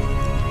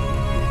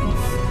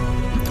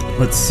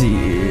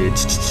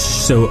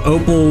 So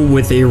Opal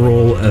with a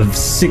roll of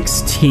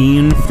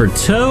 16 for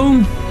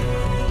Toe,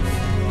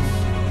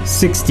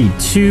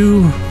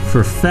 62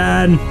 for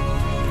Fad.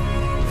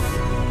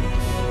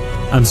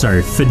 I'm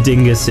sorry,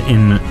 Fadingus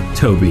and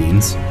Toe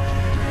Beans.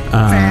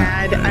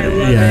 Fad, I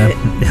love it.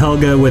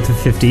 Helga with a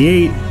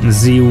 58,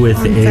 Z with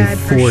On a Fad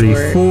for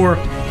 44,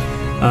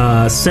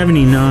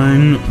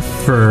 79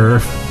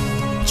 for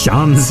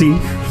John Z.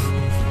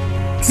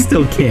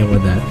 Still can't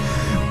with that.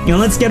 Now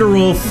let's get a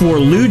roll for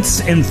Lutz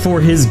and for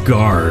his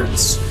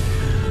guards.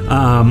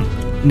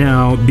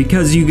 Now,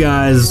 because you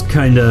guys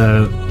kind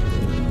of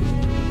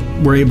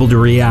were able to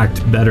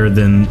react better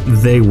than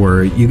they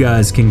were, you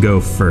guys can go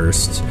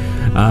first.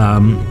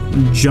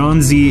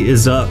 John Z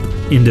is up.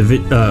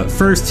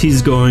 First,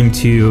 he's going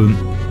to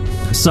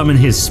summon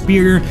his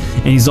spear,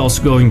 and he's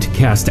also going to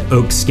cast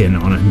Oak Skin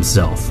on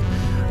himself.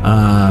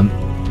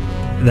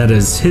 That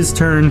is his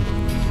turn.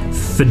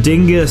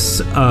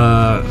 Fidingus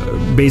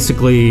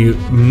basically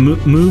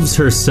moves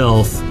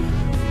herself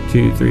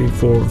 2, 3,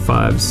 4,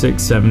 5,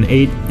 6, 7,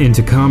 8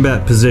 into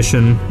combat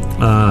position,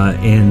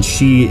 and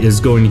she is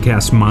going to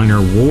cast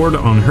Minor Ward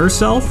on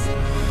herself.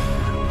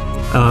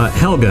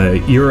 Helga,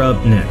 you're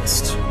up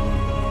next.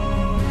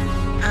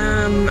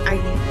 I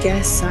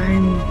guess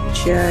I'm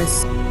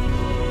just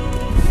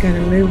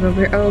gonna move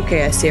over. Oh,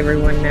 okay, I see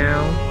everyone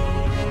now.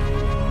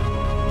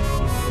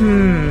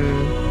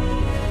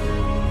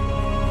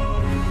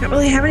 Don't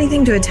really have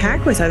anything to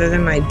attack with other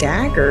than my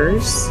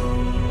daggers.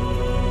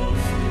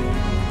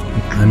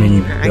 I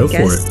mean, go I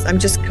guess for it. I'm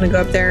just gonna go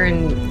up there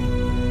and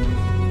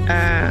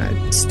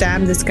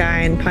stab this guy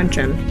and punch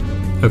him.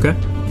 Okay.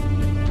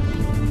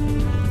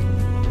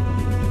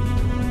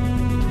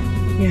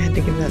 Yeah, I had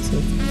to give that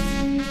some.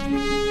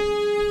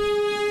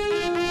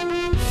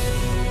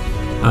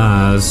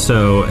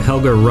 So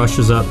Helga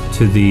rushes up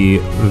to the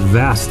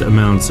vast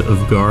amounts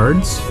of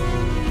guards.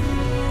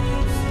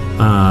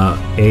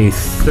 A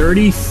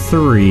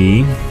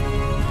 33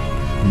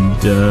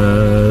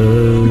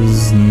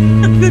 does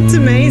That's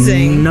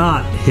amazing.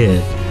 not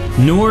hit,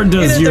 nor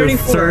does Hit a your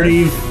 34.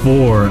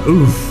 34.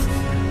 Oof.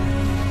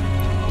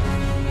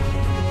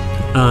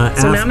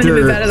 So now I'm gonna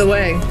move out of the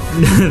way.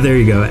 There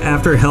you go.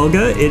 After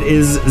Helga, it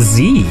is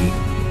Z.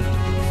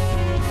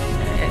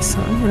 So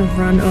I'm gonna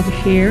run over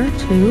here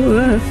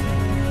to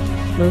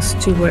close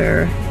to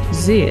where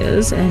Z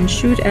is and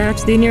shoot at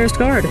the nearest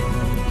guard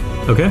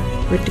Okay,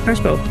 with the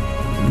crossbow.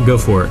 go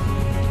for it.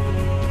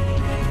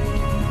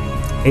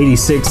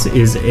 86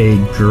 is a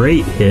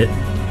great hit.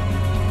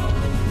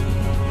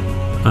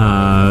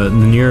 The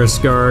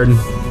nearest guard,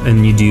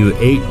 and you do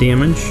 8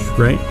 damage,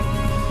 right?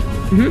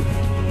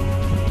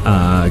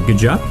 Good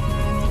job.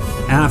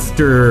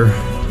 After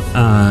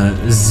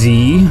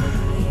Z,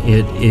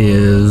 it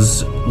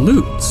is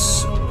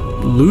Lutz.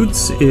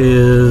 Lutz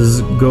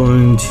is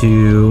going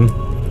to...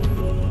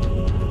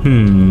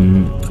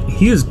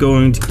 He is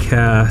going to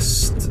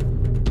cast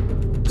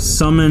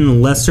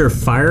Summon Lesser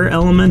Fire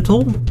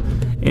Elemental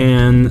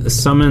and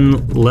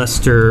Summon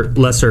Lesser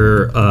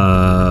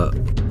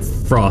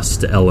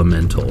Frost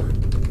Elemental.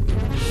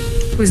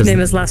 Whose name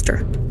is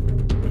Lester.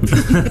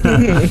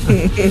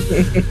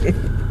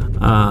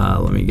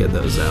 Let me get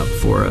those out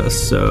for us.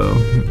 So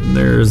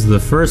there's the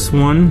first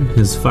one,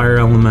 his Fire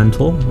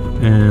Elemental,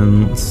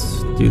 and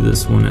let's do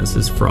this one as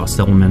his Frost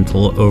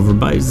Elemental over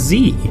by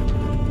Z.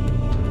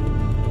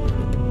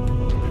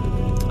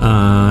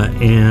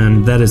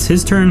 And that is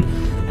his turn.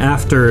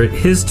 After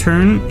his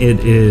turn,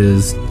 it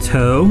is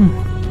Toe,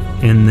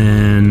 and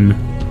then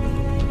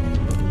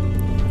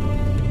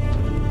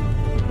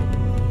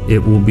it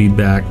will be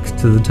back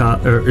to the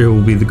top, or it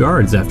will be the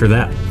guards after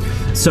that.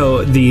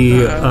 So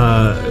the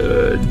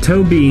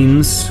Toe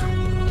Beans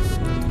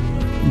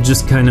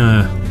just kind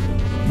of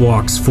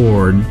walks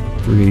forward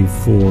 3,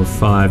 4,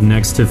 5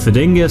 next to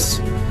Fidingus,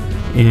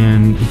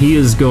 and he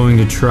is going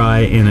to try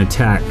and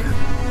attack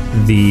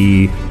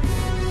the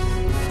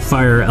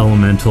Fire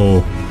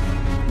Elemental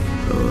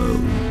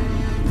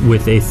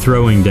with a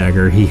throwing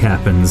dagger he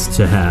happens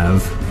to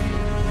have.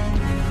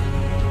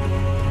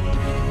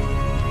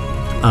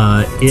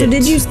 So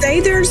did you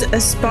say there's a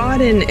spot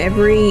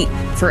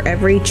for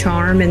every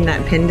charm in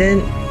that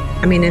pendant?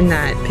 I mean, in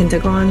that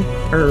pentagon?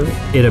 Or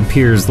It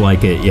appears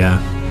like it,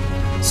 yeah.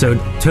 So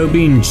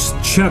Tobin just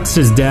chucks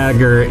his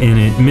dagger and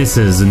it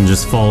misses and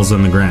just falls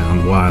on the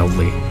ground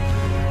wildly.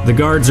 The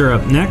guards are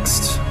up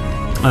next.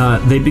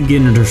 They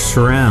begin to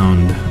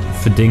surround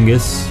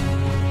Fidingus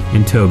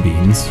and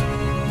Tobeans.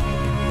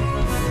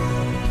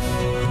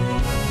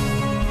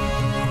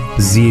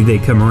 Z, they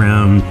come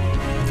around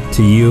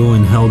to you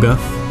and Helga.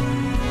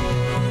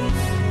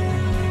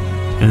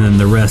 And then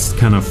the rest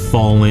kind of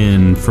fall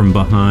in from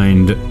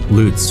behind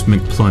Lutz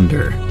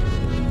McPlunder.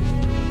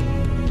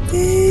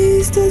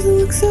 this doesn't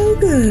look so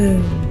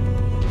good.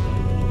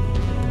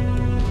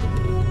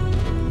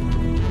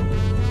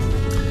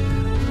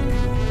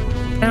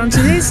 On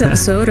today's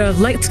episode of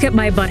Let's Get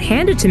My Butt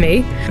Handed to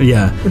Me.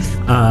 Yeah.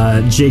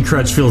 Jay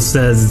Crutchfield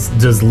says,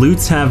 does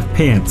Lutz have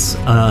pants?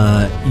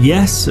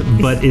 Yes,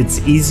 but it's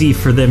easy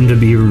for them to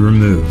be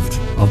removed.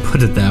 I'll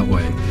put it that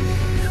way.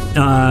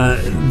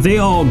 They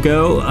all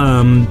go.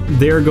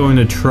 They're going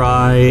to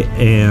try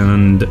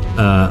and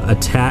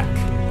attack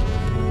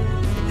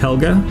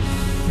Helga.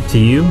 To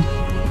you.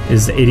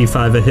 Is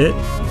 85 a hit?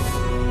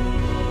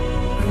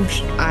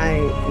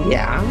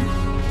 Yeah.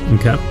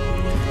 Okay.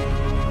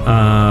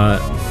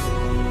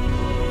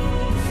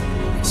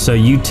 So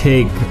you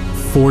take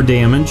 4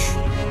 damage.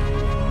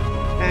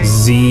 Okay.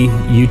 Z,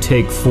 you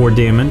take 4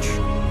 damage.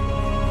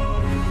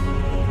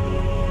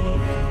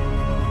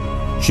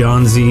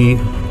 John Z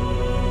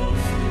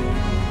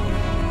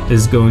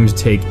is going to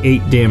take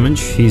 8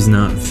 damage. He's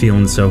not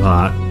feeling so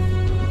hot.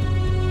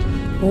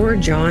 Poor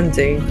John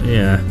Z.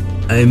 Yeah.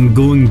 I'm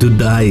going to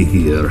die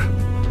here.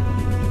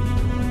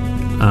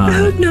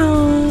 Oh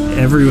no.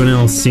 Everyone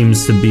else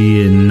seems to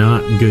be in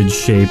not good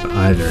shape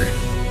either.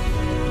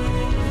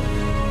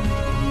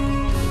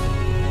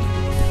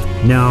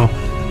 Now,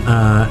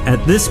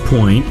 at this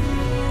point,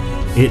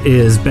 it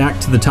is back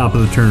to the top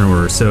of the turn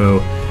order.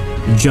 So,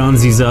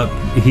 Johnsie's up.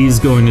 He's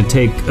going to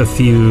take a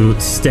few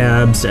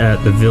stabs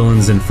at the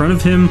villains in front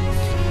of him,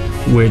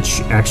 which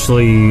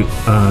actually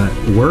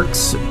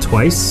works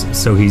twice.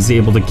 So he's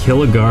able to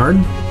kill a guard.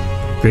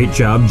 Great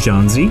job,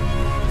 Johnsie.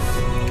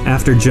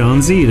 After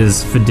Johnsie, it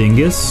is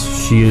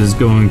Fidingus. She is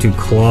going to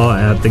claw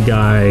at the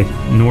guy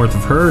north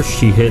of her.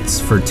 She hits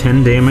for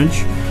 10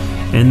 damage.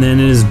 And then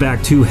it is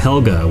back to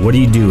Helga. What do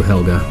you do,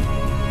 Helga?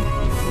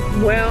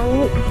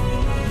 Well,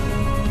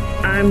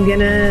 I'm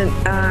gonna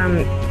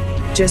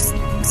just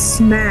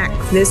smack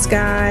this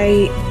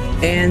guy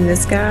and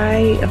this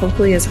guy,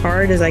 hopefully as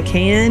hard as I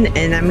can,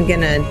 and I'm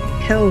gonna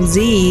tell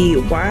Z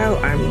while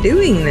I'm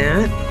doing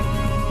that,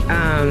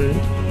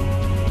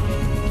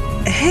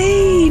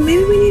 hey,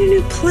 maybe we need a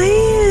new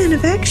plan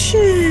of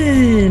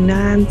action.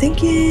 I'm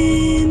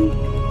thinking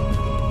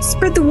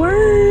spread the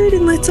word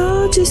and let's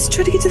all just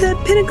try to get to that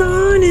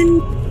Pentagon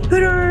and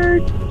put our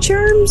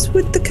charms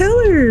with the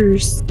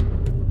colors.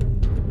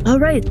 All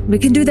right, we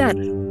can do that.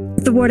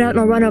 Get the word out and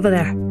I'll run over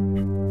there.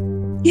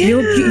 Yeah.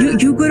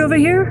 You good over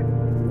here?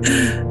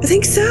 I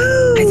think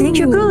so. I think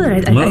you're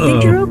good. I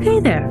think you're okay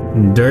there.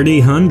 Dirty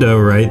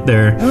hundo right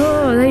there.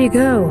 Oh, there you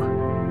go.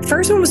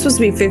 First one was supposed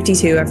to be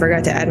 52. I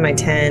forgot to add my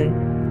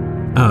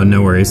 10. Oh,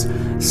 no worries.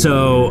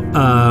 So,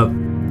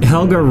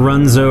 Helga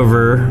runs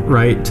over,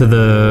 right, to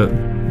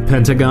the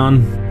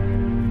Pentagon.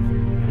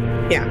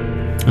 Yeah.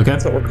 Okay.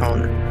 That's what we're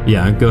calling it.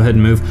 Yeah, go ahead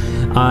and move.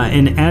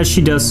 And as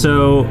she does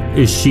so,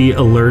 is she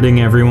alerting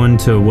everyone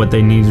to what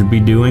they need to be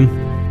doing?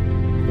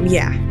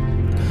 Yeah.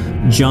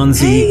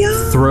 Johnsie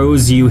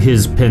throws you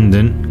his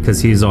pendant,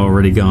 because he's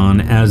already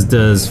gone, as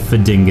does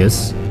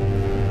Fidingus.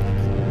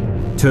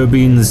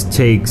 Tobins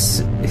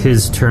takes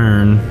his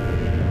turn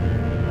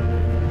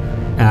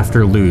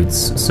after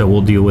Lutz, so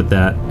we'll deal with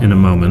that in a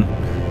moment.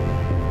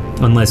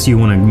 Unless you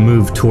want to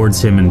move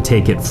towards him and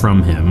take it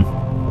from him.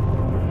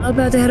 I'm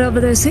about to head over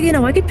there, so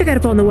I can pick it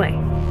up on the way.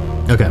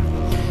 Okay.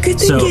 Good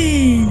So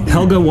thinking.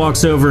 Helga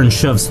walks over and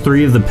shoves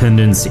 3 of the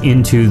pendants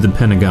into the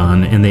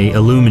Pentagon, and they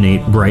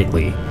illuminate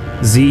brightly.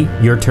 Z,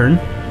 your turn.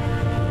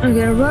 I'm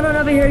gonna run on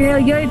over here,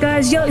 yell,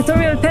 guys, throw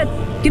me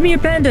give me your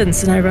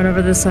pendants, and I run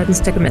over this side and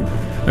stick them in.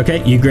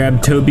 Okay, you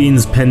grab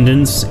Tobin's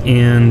pendants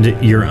and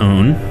your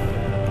own.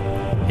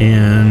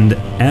 And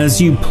as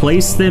you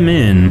place them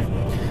in,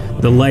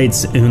 the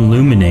lights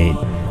illuminate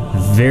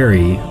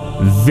very,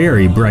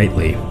 very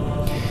brightly.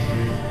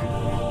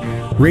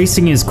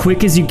 Racing as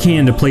quick as you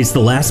can to place the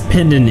last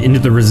pendant into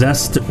the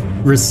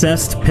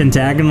recessed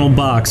pentagonal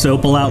box.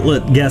 Opal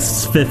Outlet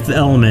guesses 5th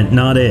element,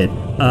 not it.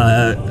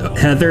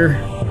 Heather,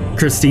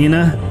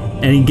 Christina,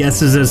 any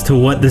guesses as to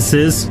what this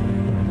is?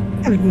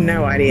 I have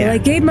no idea. Well, I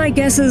gave my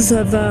guesses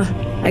of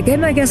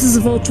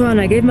Ultron,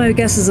 I gave my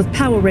guesses of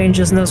Power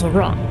Rangers, and those were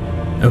wrong.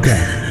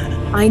 Okay.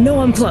 I know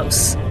I'm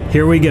close.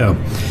 Here we go.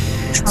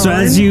 So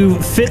as you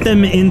fit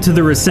them into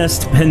the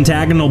recessed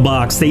pentagonal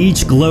box, they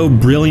each glow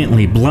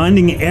brilliantly,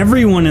 blinding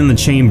everyone in the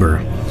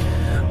chamber.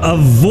 A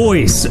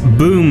voice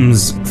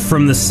booms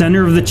from the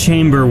center of the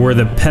chamber where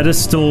the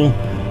pedestal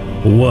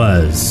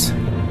was.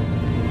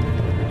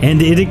 And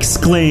it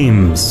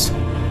exclaims,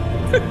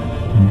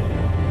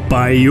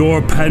 "By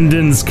your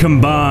pendants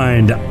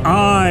combined,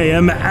 I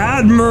am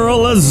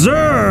Admiral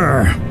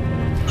Azure!"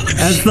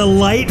 As the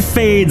light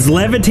fades,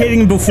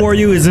 levitating before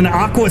you is an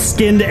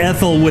aqua-skinned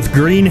Ethel with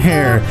green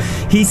hair.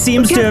 He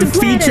seems to have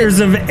features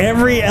of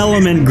every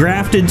element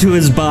grafted to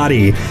his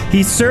body.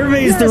 He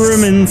surveys the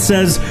room and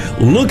says,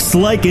 "Looks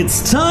like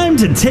it's time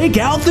to take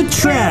out the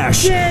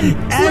trash.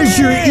 As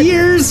your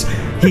ears,"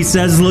 he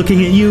says,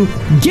 looking at you,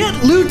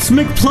 "get Lutz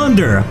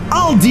McPlunder.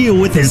 I'll deal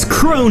with his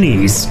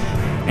cronies."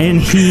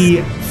 And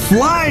he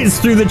flies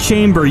through the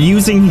chamber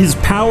using his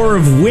power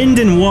of wind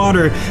and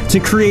water to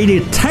create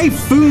a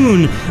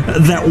typhoon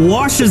that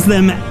washes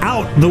them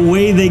out the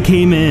way they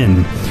came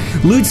in.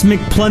 Lutz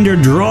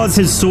McPlunder draws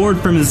his sword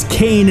from his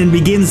cane and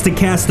begins to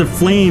cast a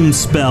flame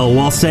spell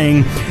while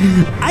saying,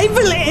 "I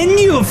will end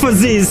you for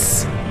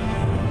this."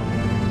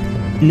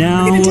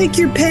 Now, I'm gonna take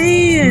your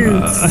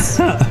pants.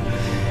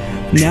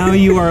 now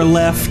you are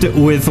left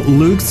with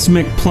Lutz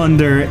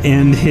McPlunder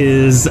and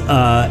his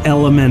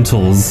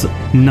elementals,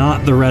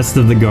 not the rest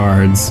of the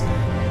guards.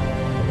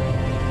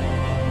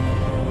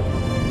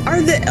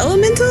 Are the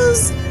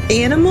elementals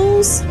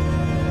animals?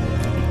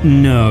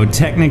 No,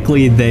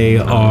 technically they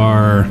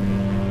are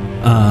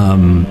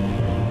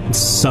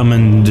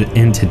summoned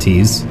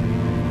entities.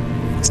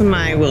 So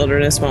my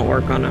wilderness won't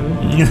work on them.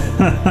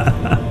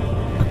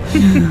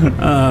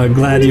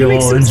 Glad you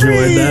all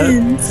enjoyed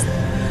that.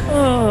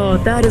 Oh,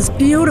 that is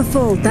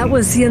beautiful. That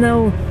was,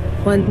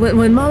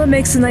 when Mama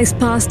makes a nice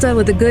pasta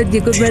with your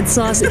good red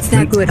sauce, it's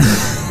that good.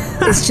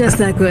 It's just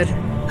that good.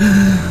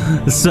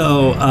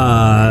 So,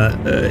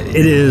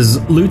 it is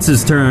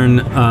Lutz's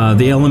turn.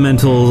 The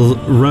elemental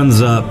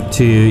runs up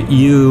to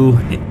you,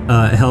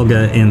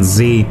 Helga, and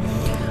Z.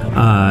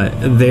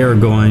 They are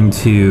going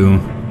to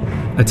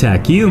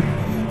attack you.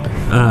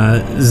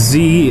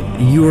 Z,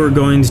 you are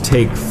going to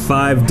take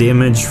 5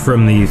 damage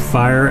from the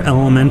fire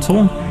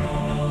elemental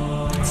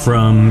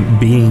from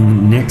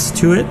being next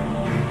to it.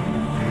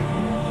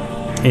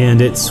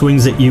 And it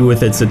swings at you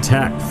with its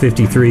attack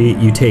 53.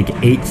 You take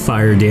 8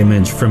 fire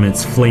damage from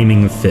its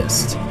flaming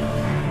fist.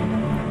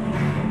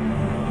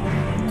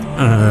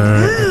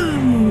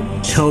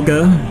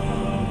 Helga,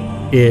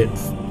 it...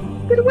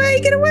 Get away,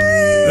 get away!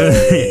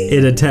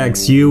 It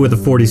attacks you with a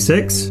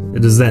 46.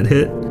 Does that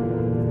hit?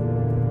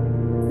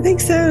 I think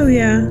so,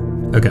 yeah.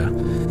 Okay.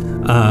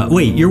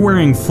 Wait, you're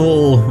wearing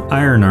full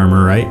iron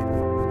armor, right?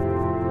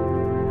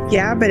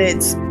 Yeah, but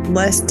it's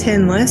less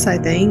 10 less, I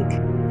think.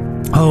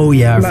 Oh,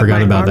 yeah, I But forgot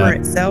my about armor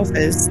that. itself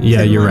is Yeah,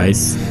 10 you're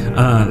less.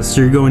 right.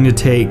 So you're going to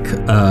take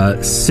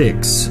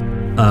 6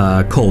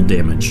 cold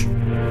damage.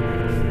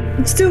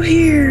 I'm still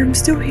here. I'm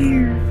still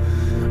here.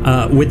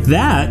 With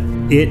that,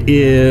 it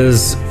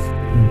is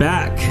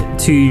back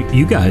to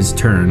you guys'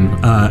 turn.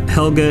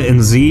 Helga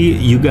and Z,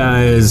 you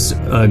guys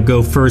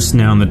go first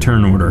now in the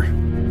turn order.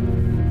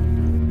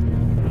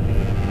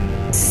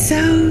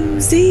 So,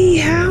 Z,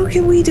 how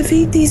can we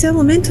defeat these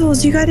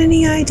elementals? You got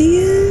any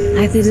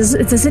ideas?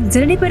 Did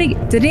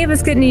any of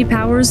us get any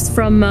powers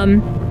from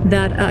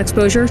that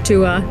exposure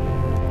to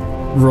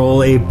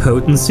Roll a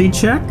potency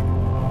check.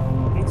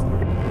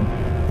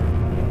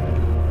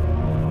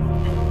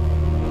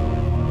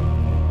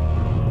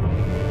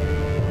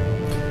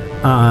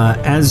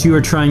 As you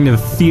are trying to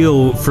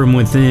feel from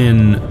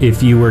within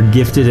if you were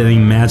gifted any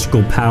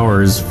magical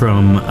powers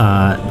from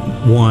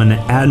one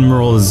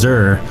Admiral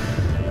Zur,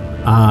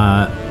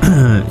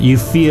 you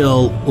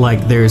feel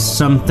like there's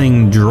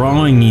something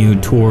drawing you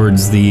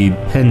towards the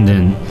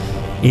pendant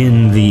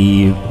in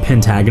the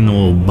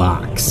pentagonal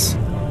box.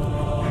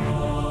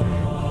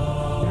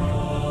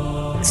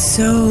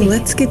 So,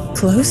 let's get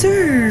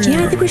closer.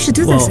 Yeah, I think we should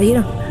do this.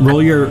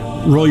 Roll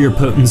your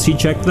potency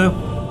check though.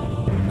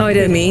 Oh, I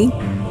did. Me?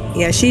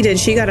 Yeah, she did.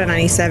 She got a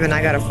 97.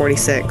 I got a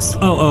 46.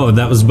 Oh,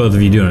 that was both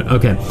of you doing it.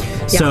 Okay.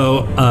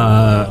 So,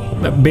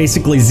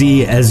 basically,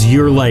 Z, as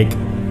you're like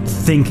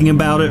thinking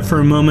about it for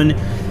a moment,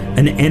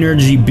 an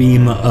energy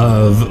beam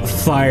of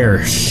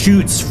fire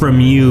shoots from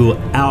you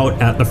out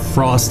at the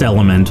frost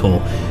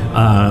elemental,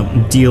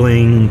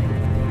 dealing,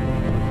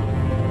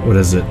 what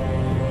is it?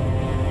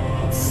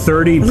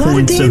 30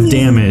 points of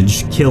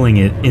damage, killing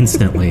it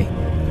instantly.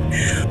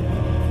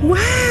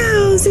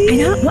 Wow, Z. I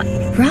know, what?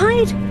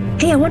 Right?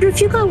 Hey, I wonder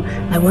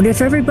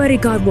if everybody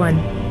got one.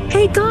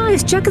 Hey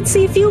guys, check and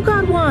see if you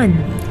got one.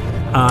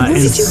 What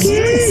did you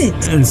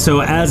get? And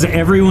so as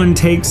everyone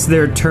takes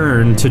their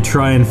turn to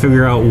try and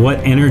figure out what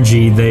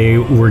energy they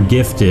were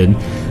gifted,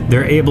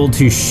 they're able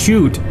to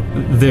shoot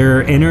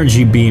their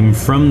energy beam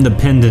from the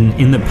pendant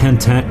in the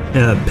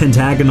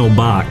pentagonal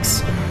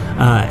box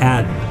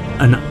at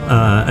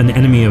an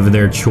enemy of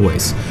their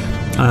choice.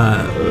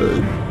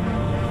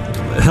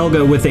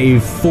 Helga, with a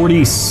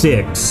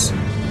 46,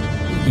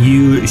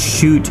 you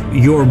shoot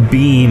your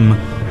beam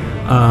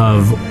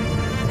of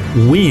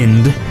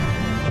wind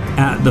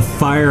at the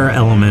fire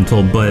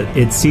elemental, but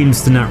it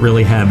seems to not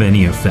really have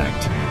any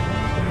effect.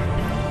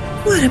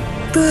 What a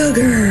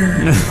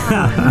booger.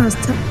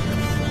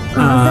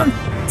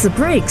 It's the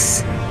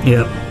brakes.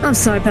 Yep. I'm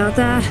sorry about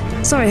that.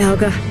 Sorry,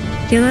 Helga.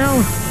 You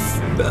know,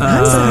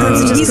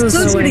 sometimes it just He's goes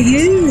closer to away.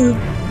 you.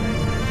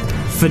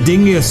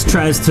 Fidingus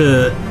tries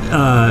to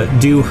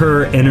do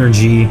her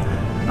energy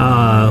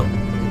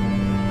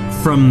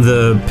from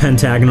the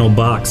pentagonal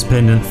box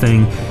pendant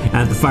thing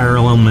at the fire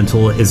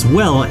elemental as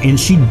well, and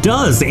she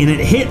does, and it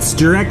hits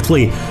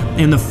directly,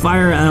 and the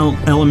fire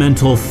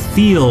elemental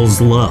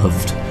feels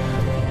loved,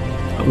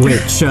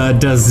 which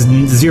does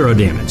 0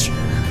 damage.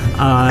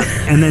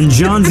 And then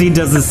Johnsy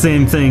does the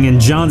same thing, and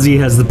Johnsy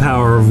has the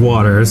power of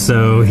water,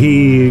 so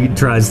he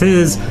tries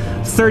his.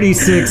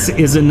 36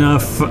 is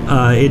enough.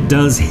 It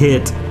does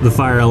hit the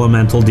fire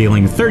elemental,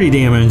 dealing 30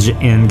 damage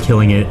and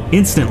killing it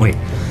instantly.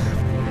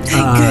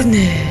 Thank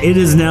goodness. It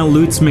is now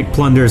Lutz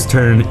McPlunder's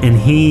turn, and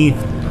he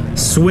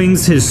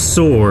swings his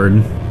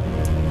sword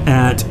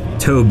at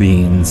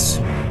Tobeans.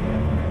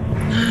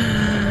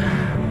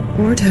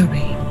 Poor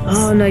Toby.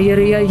 Oh no, you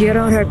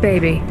don't hurt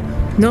baby.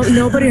 No,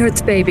 nobody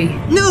hurts baby.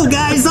 No,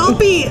 guys, I'll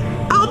be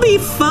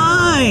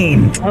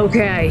fine.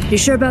 Okay, you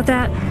sure about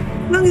that?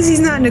 As long as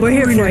he's not in a We're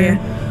here corner. for you.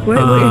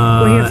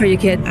 We're here for you,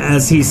 kid.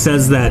 As he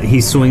says that,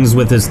 he swings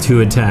with his 2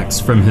 attacks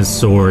from his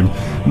sword,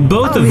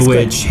 both of he's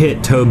which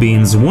hit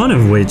Tobeans, one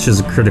of which is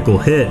a critical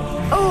hit.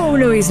 Oh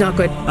no, he's not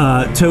good.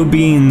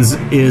 Tobeans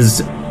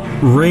is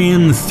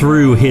ran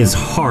through his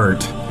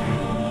heart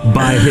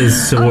by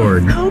his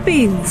sword.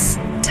 Tobeans.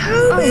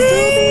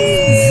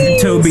 Toby!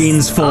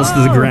 Tobeans falls to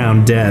the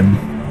ground dead.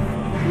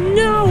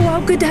 No,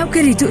 how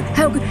could he do?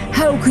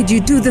 How could you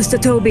do this to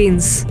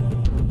Tobeans?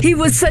 He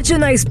was such a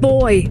nice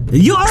boy.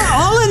 You're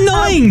all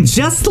annoying,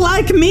 just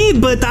like me,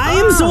 but I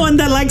am the one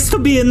that likes to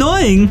be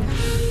annoying.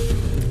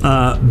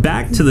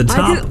 Back to the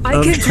top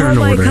of turn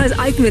order.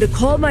 I can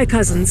call my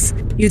cousins.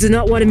 You do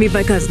not want to meet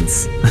my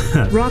cousins.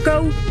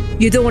 Rocco,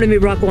 you don't want to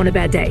meet Rocco on a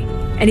bad day.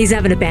 and he's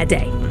having a bad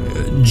day.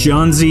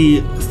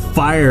 Johnsy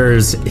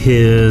fires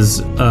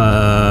his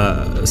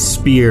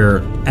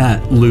spear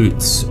at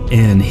Lutz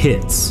and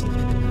hits,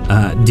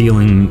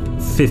 dealing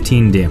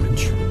 15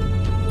 damage.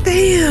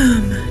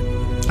 Damn.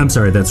 I'm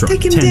sorry, that's wrong.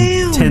 Take him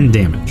down. 10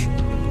 damage.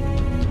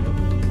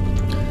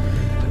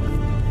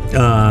 Did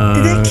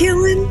that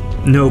kill him?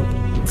 Nope.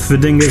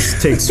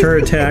 Fidingus takes her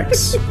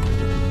attacks.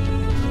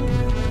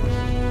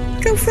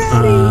 Go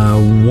fatty.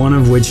 One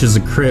of which is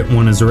a crit,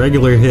 one is a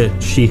regular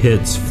hit. She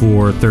hits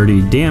for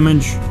 30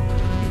 damage.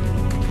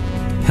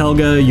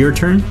 Helga, your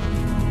turn.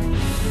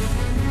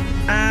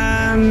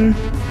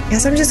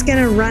 Guess I'm just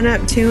gonna run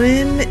up to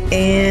him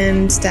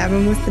and stab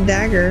him with the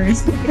dagger.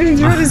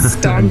 Try to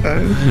stomp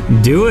him.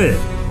 Do it.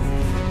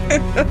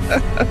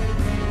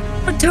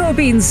 Toe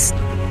beans.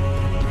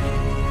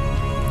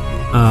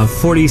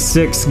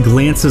 46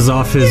 glances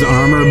off his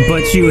armor,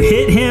 but you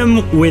hit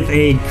him with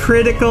a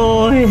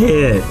critical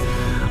hit.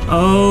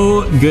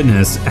 Oh,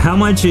 goodness. How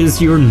much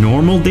is your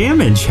normal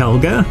damage,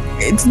 Helga?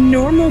 It's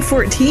normal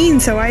 14,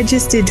 so I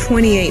just did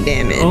 28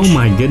 damage. Oh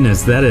my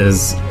goodness, that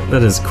is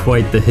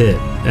quite the hit.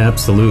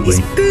 Absolutely.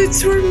 These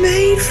boots were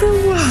made for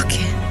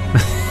walking.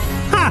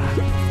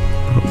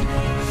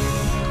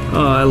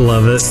 Oh, I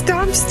love it.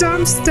 Stomp,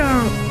 stomp,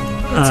 stomp.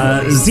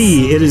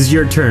 Z, it is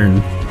your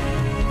turn.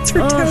 It's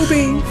for toe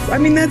beans. I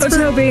mean, that's for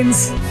toe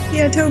beans.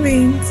 Yeah, toe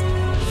beans.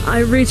 I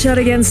reach out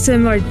against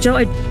him, I go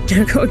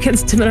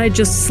against him, and I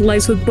just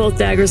slice with both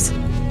daggers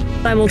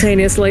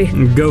simultaneously.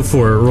 Go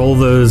for it. Roll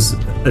those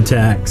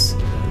attacks.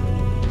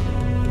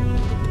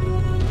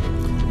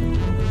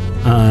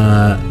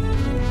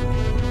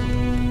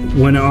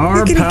 When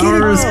our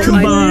powers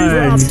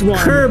combine,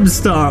 curb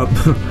stomp.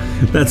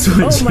 That's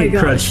what Jake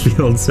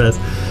Crutchfield says.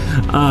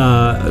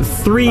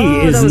 3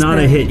 is not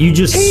a hit. You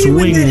just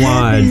swing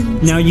wide.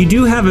 Now, you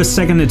do have a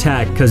second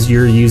attack because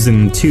you're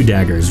using 2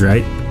 daggers,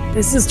 right?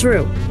 This is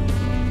true.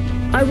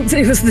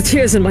 It was the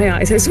tears in my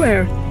eyes, I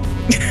swear.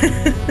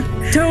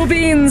 Toe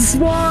beans,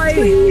 why?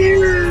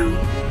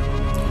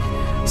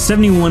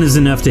 71 is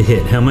enough to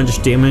hit. How much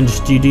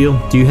damage do you deal?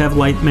 Do you have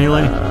light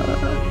melee?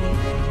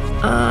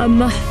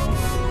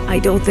 I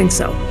don't think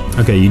so.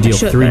 Okay, you deal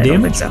 3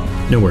 damage? I don't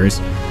think so. No worries.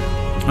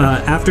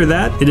 After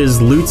that, it is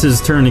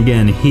Lutz's turn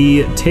again.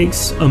 He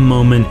takes a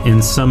moment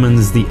and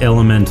summons the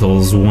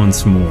elementals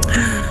once more.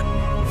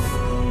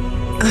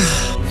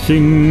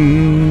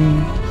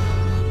 Shing.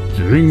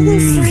 Hello,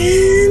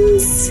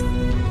 friends.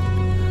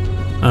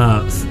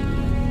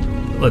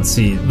 Let's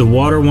see. The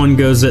water one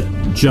goes at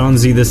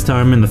Johnsy this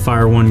time, and the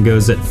fire one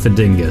goes at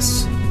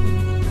Fidingus.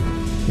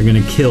 You're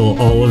gonna kill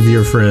all of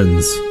your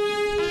friends.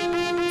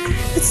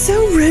 It's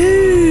so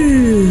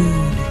rude.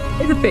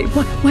 Hey, the baby.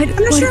 Why I'm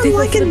not sure I'm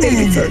liking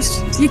that.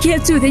 First? You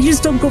can't do that. You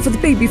just don't go for the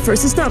baby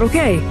first. It's not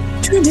okay.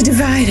 Trying to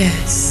divide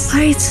us.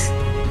 Right?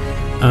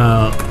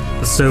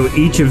 So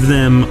each of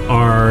them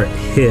are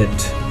hit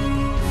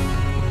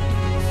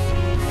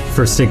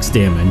for 6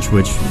 damage,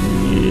 which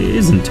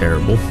isn't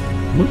terrible.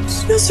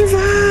 Whoops. You'll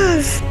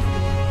survive.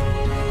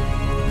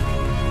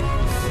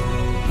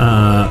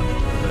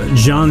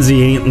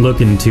 Johnsy ain't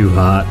looking too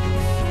hot.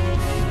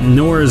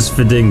 Nor is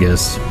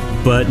Fidingus.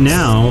 But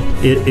now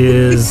it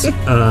is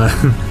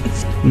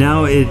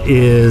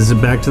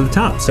back to the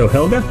top. So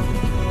Helga?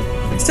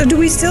 So do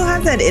we still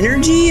have that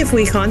energy if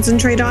we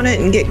concentrate on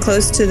it and get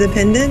close to the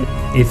pendant?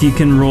 If you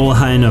can roll a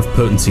high enough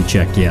potency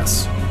check,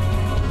 yes.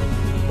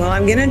 Well,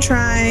 I'm gonna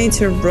try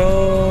to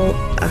roll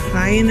a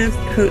high enough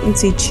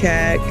potency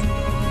check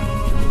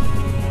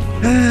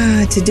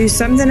to do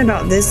something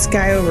about this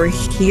guy over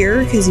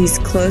here because he's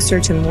closer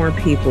to more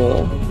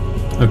people.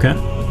 Okay.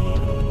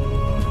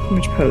 How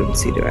much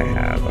potency do I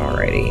have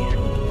already?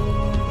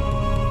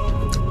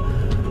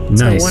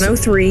 Nice. So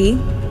 103.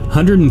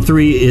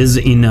 103 is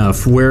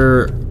enough. Who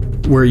are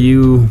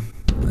you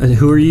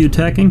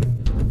attacking?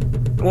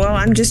 Well,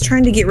 I'm just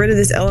trying to get rid of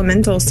this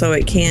elemental so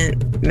it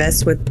can't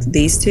mess with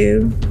these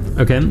two.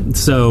 Okay,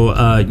 so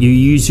you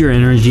use your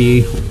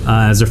energy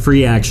as a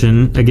free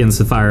action against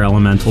the fire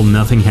elemental.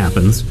 Nothing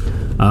happens.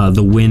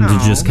 The wind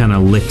just kind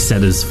of licks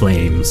at his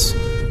flames.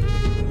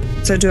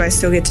 So do I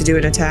still get to do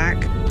an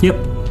attack? Yep.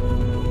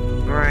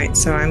 All right,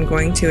 so I'm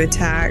going to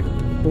attack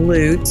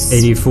Lutz.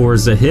 84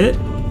 is a hit.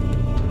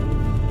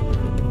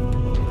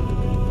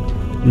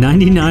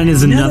 99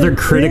 is another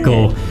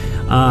critical.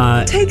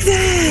 Take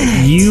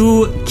that!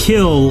 You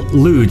kill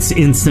Lutz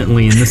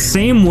instantly in the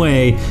same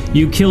way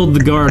you killed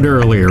the guard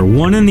earlier.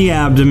 One in the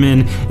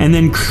abdomen, and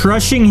then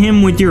crushing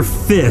him with your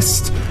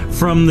fist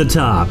from the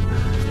top.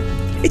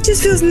 It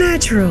just feels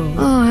natural.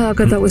 Oh,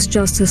 Helga, that was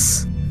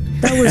justice.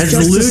 That was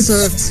justice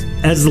served.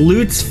 As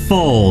Lutz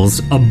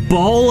falls, a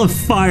ball of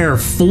fire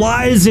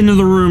flies into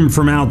the room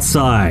from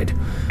outside.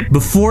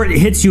 Before it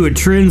hits you, it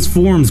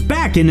transforms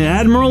back into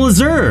Admiral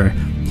Azur.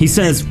 He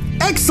says,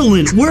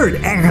 Excellent work,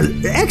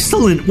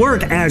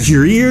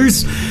 Azure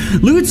Ears.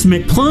 Lutz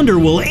McPlunder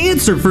will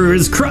answer for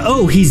his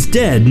Oh, he's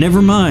dead.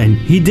 Never mind.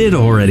 He did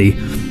already.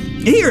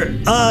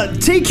 Here,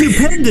 take your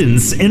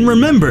pendants, and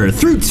remember,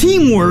 through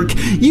teamwork,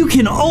 you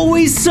can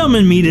always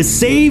summon me to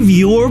save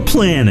your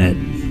planet.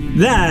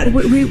 that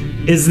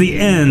is the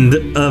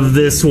end of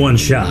this one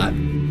shot.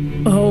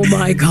 Oh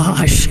my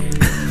gosh.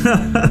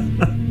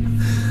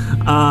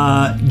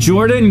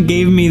 Jordan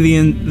gave me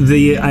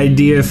the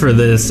idea for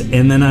this,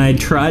 and then I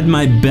tried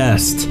my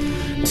best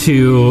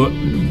to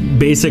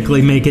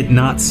basically make it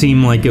not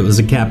seem like it was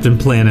a Captain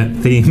Planet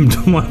themed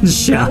one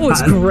shot. That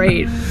was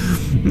great.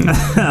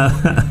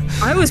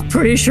 I was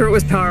pretty sure it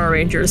was Power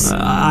Rangers.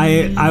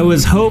 I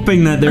was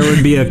hoping that there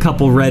would be a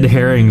couple red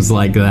herrings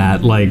like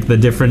that, like the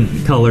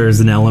different colors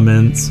and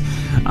elements.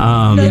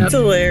 That's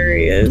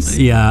hilarious.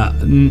 Yeah,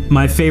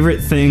 my favorite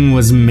thing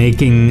was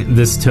making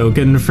this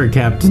token for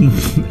Captain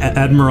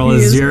Admiral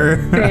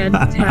Azure.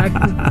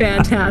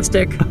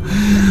 Fantastic.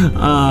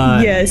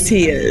 Yes,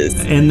 he is.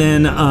 And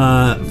then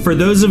for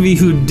those of you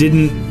who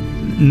didn't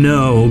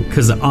know,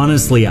 because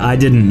honestly I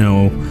didn't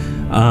know,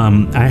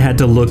 I had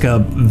to look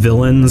up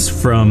villains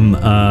from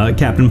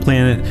Captain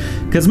Planet,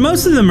 because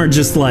most of them are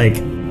just like,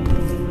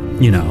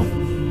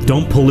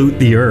 don't pollute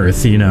the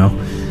earth,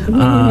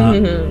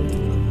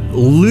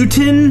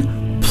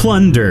 Luton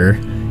Plunder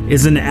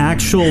is an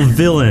actual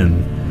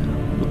villain.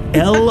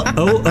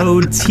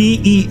 Looten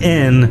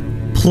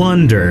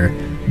Plunder.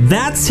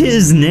 That's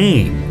his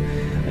name.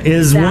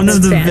 Is one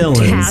of the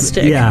villains.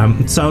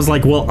 Yeah. So I was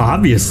like, well,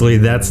 obviously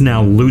that's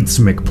now Lutz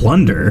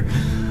McPlunder.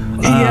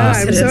 Yeah,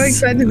 I'm so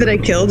excited that I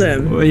killed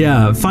him.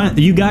 Yeah, fine.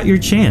 You got your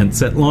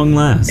chance at long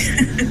last.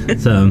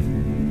 So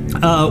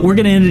we're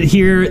going to end it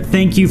here.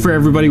 Thank you for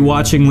everybody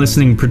watching,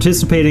 listening,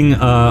 participating.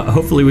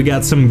 Hopefully we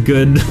got some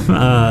good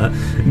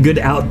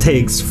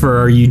outtakes for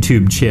our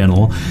YouTube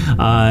channel.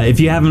 If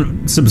you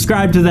haven't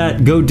subscribed to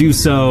that, go do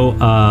so.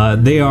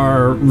 They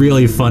are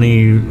really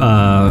funny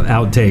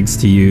outtakes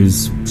to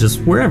use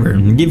just wherever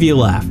and give you a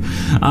laugh.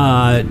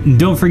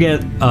 Don't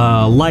forget,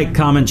 like,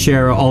 comment,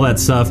 share, all that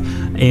stuff.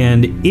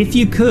 And if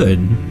you could,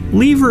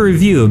 leave a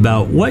review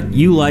about what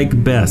you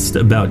like best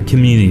about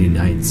community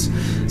nights.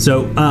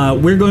 So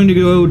we're going to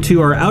go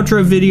to our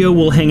outro video.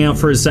 We'll hang out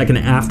for a second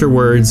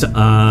afterwards.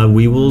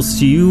 We will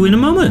see you in a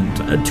moment.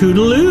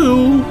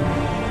 Toodaloo!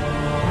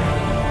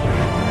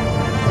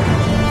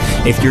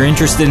 If you're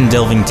interested in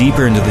delving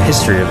deeper into the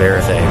history of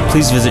Erethe,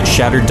 please visit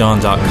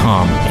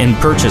ShatteredDawn.com and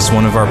purchase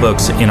one of our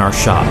books in our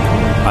shop,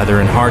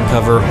 either in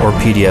hardcover or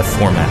PDF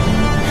format.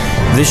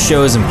 This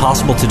show is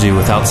impossible to do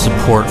without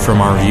support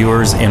from our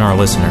viewers and our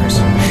listeners.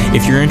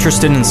 If you're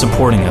interested in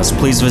supporting us,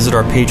 please visit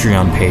our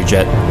Patreon page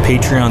at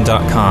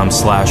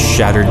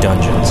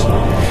patreon.com/ShatteredDungeons.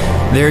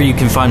 There you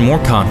can find more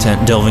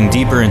content delving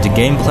deeper into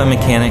gameplay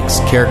mechanics,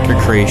 character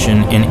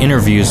creation, and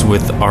interviews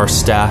with our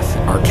staff,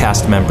 our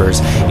cast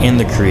members, and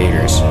the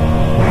creators.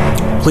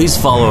 Please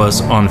follow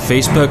us on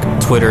Facebook,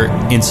 Twitter,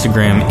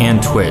 Instagram,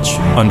 and Twitch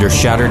under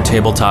Shattered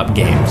Tabletop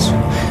Games.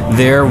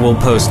 There we'll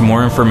post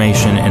more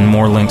information and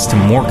more links to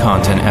more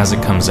content as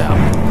it comes out.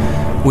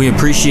 We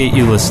appreciate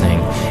you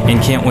listening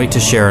and can't wait to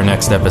share our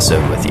next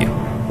episode with you.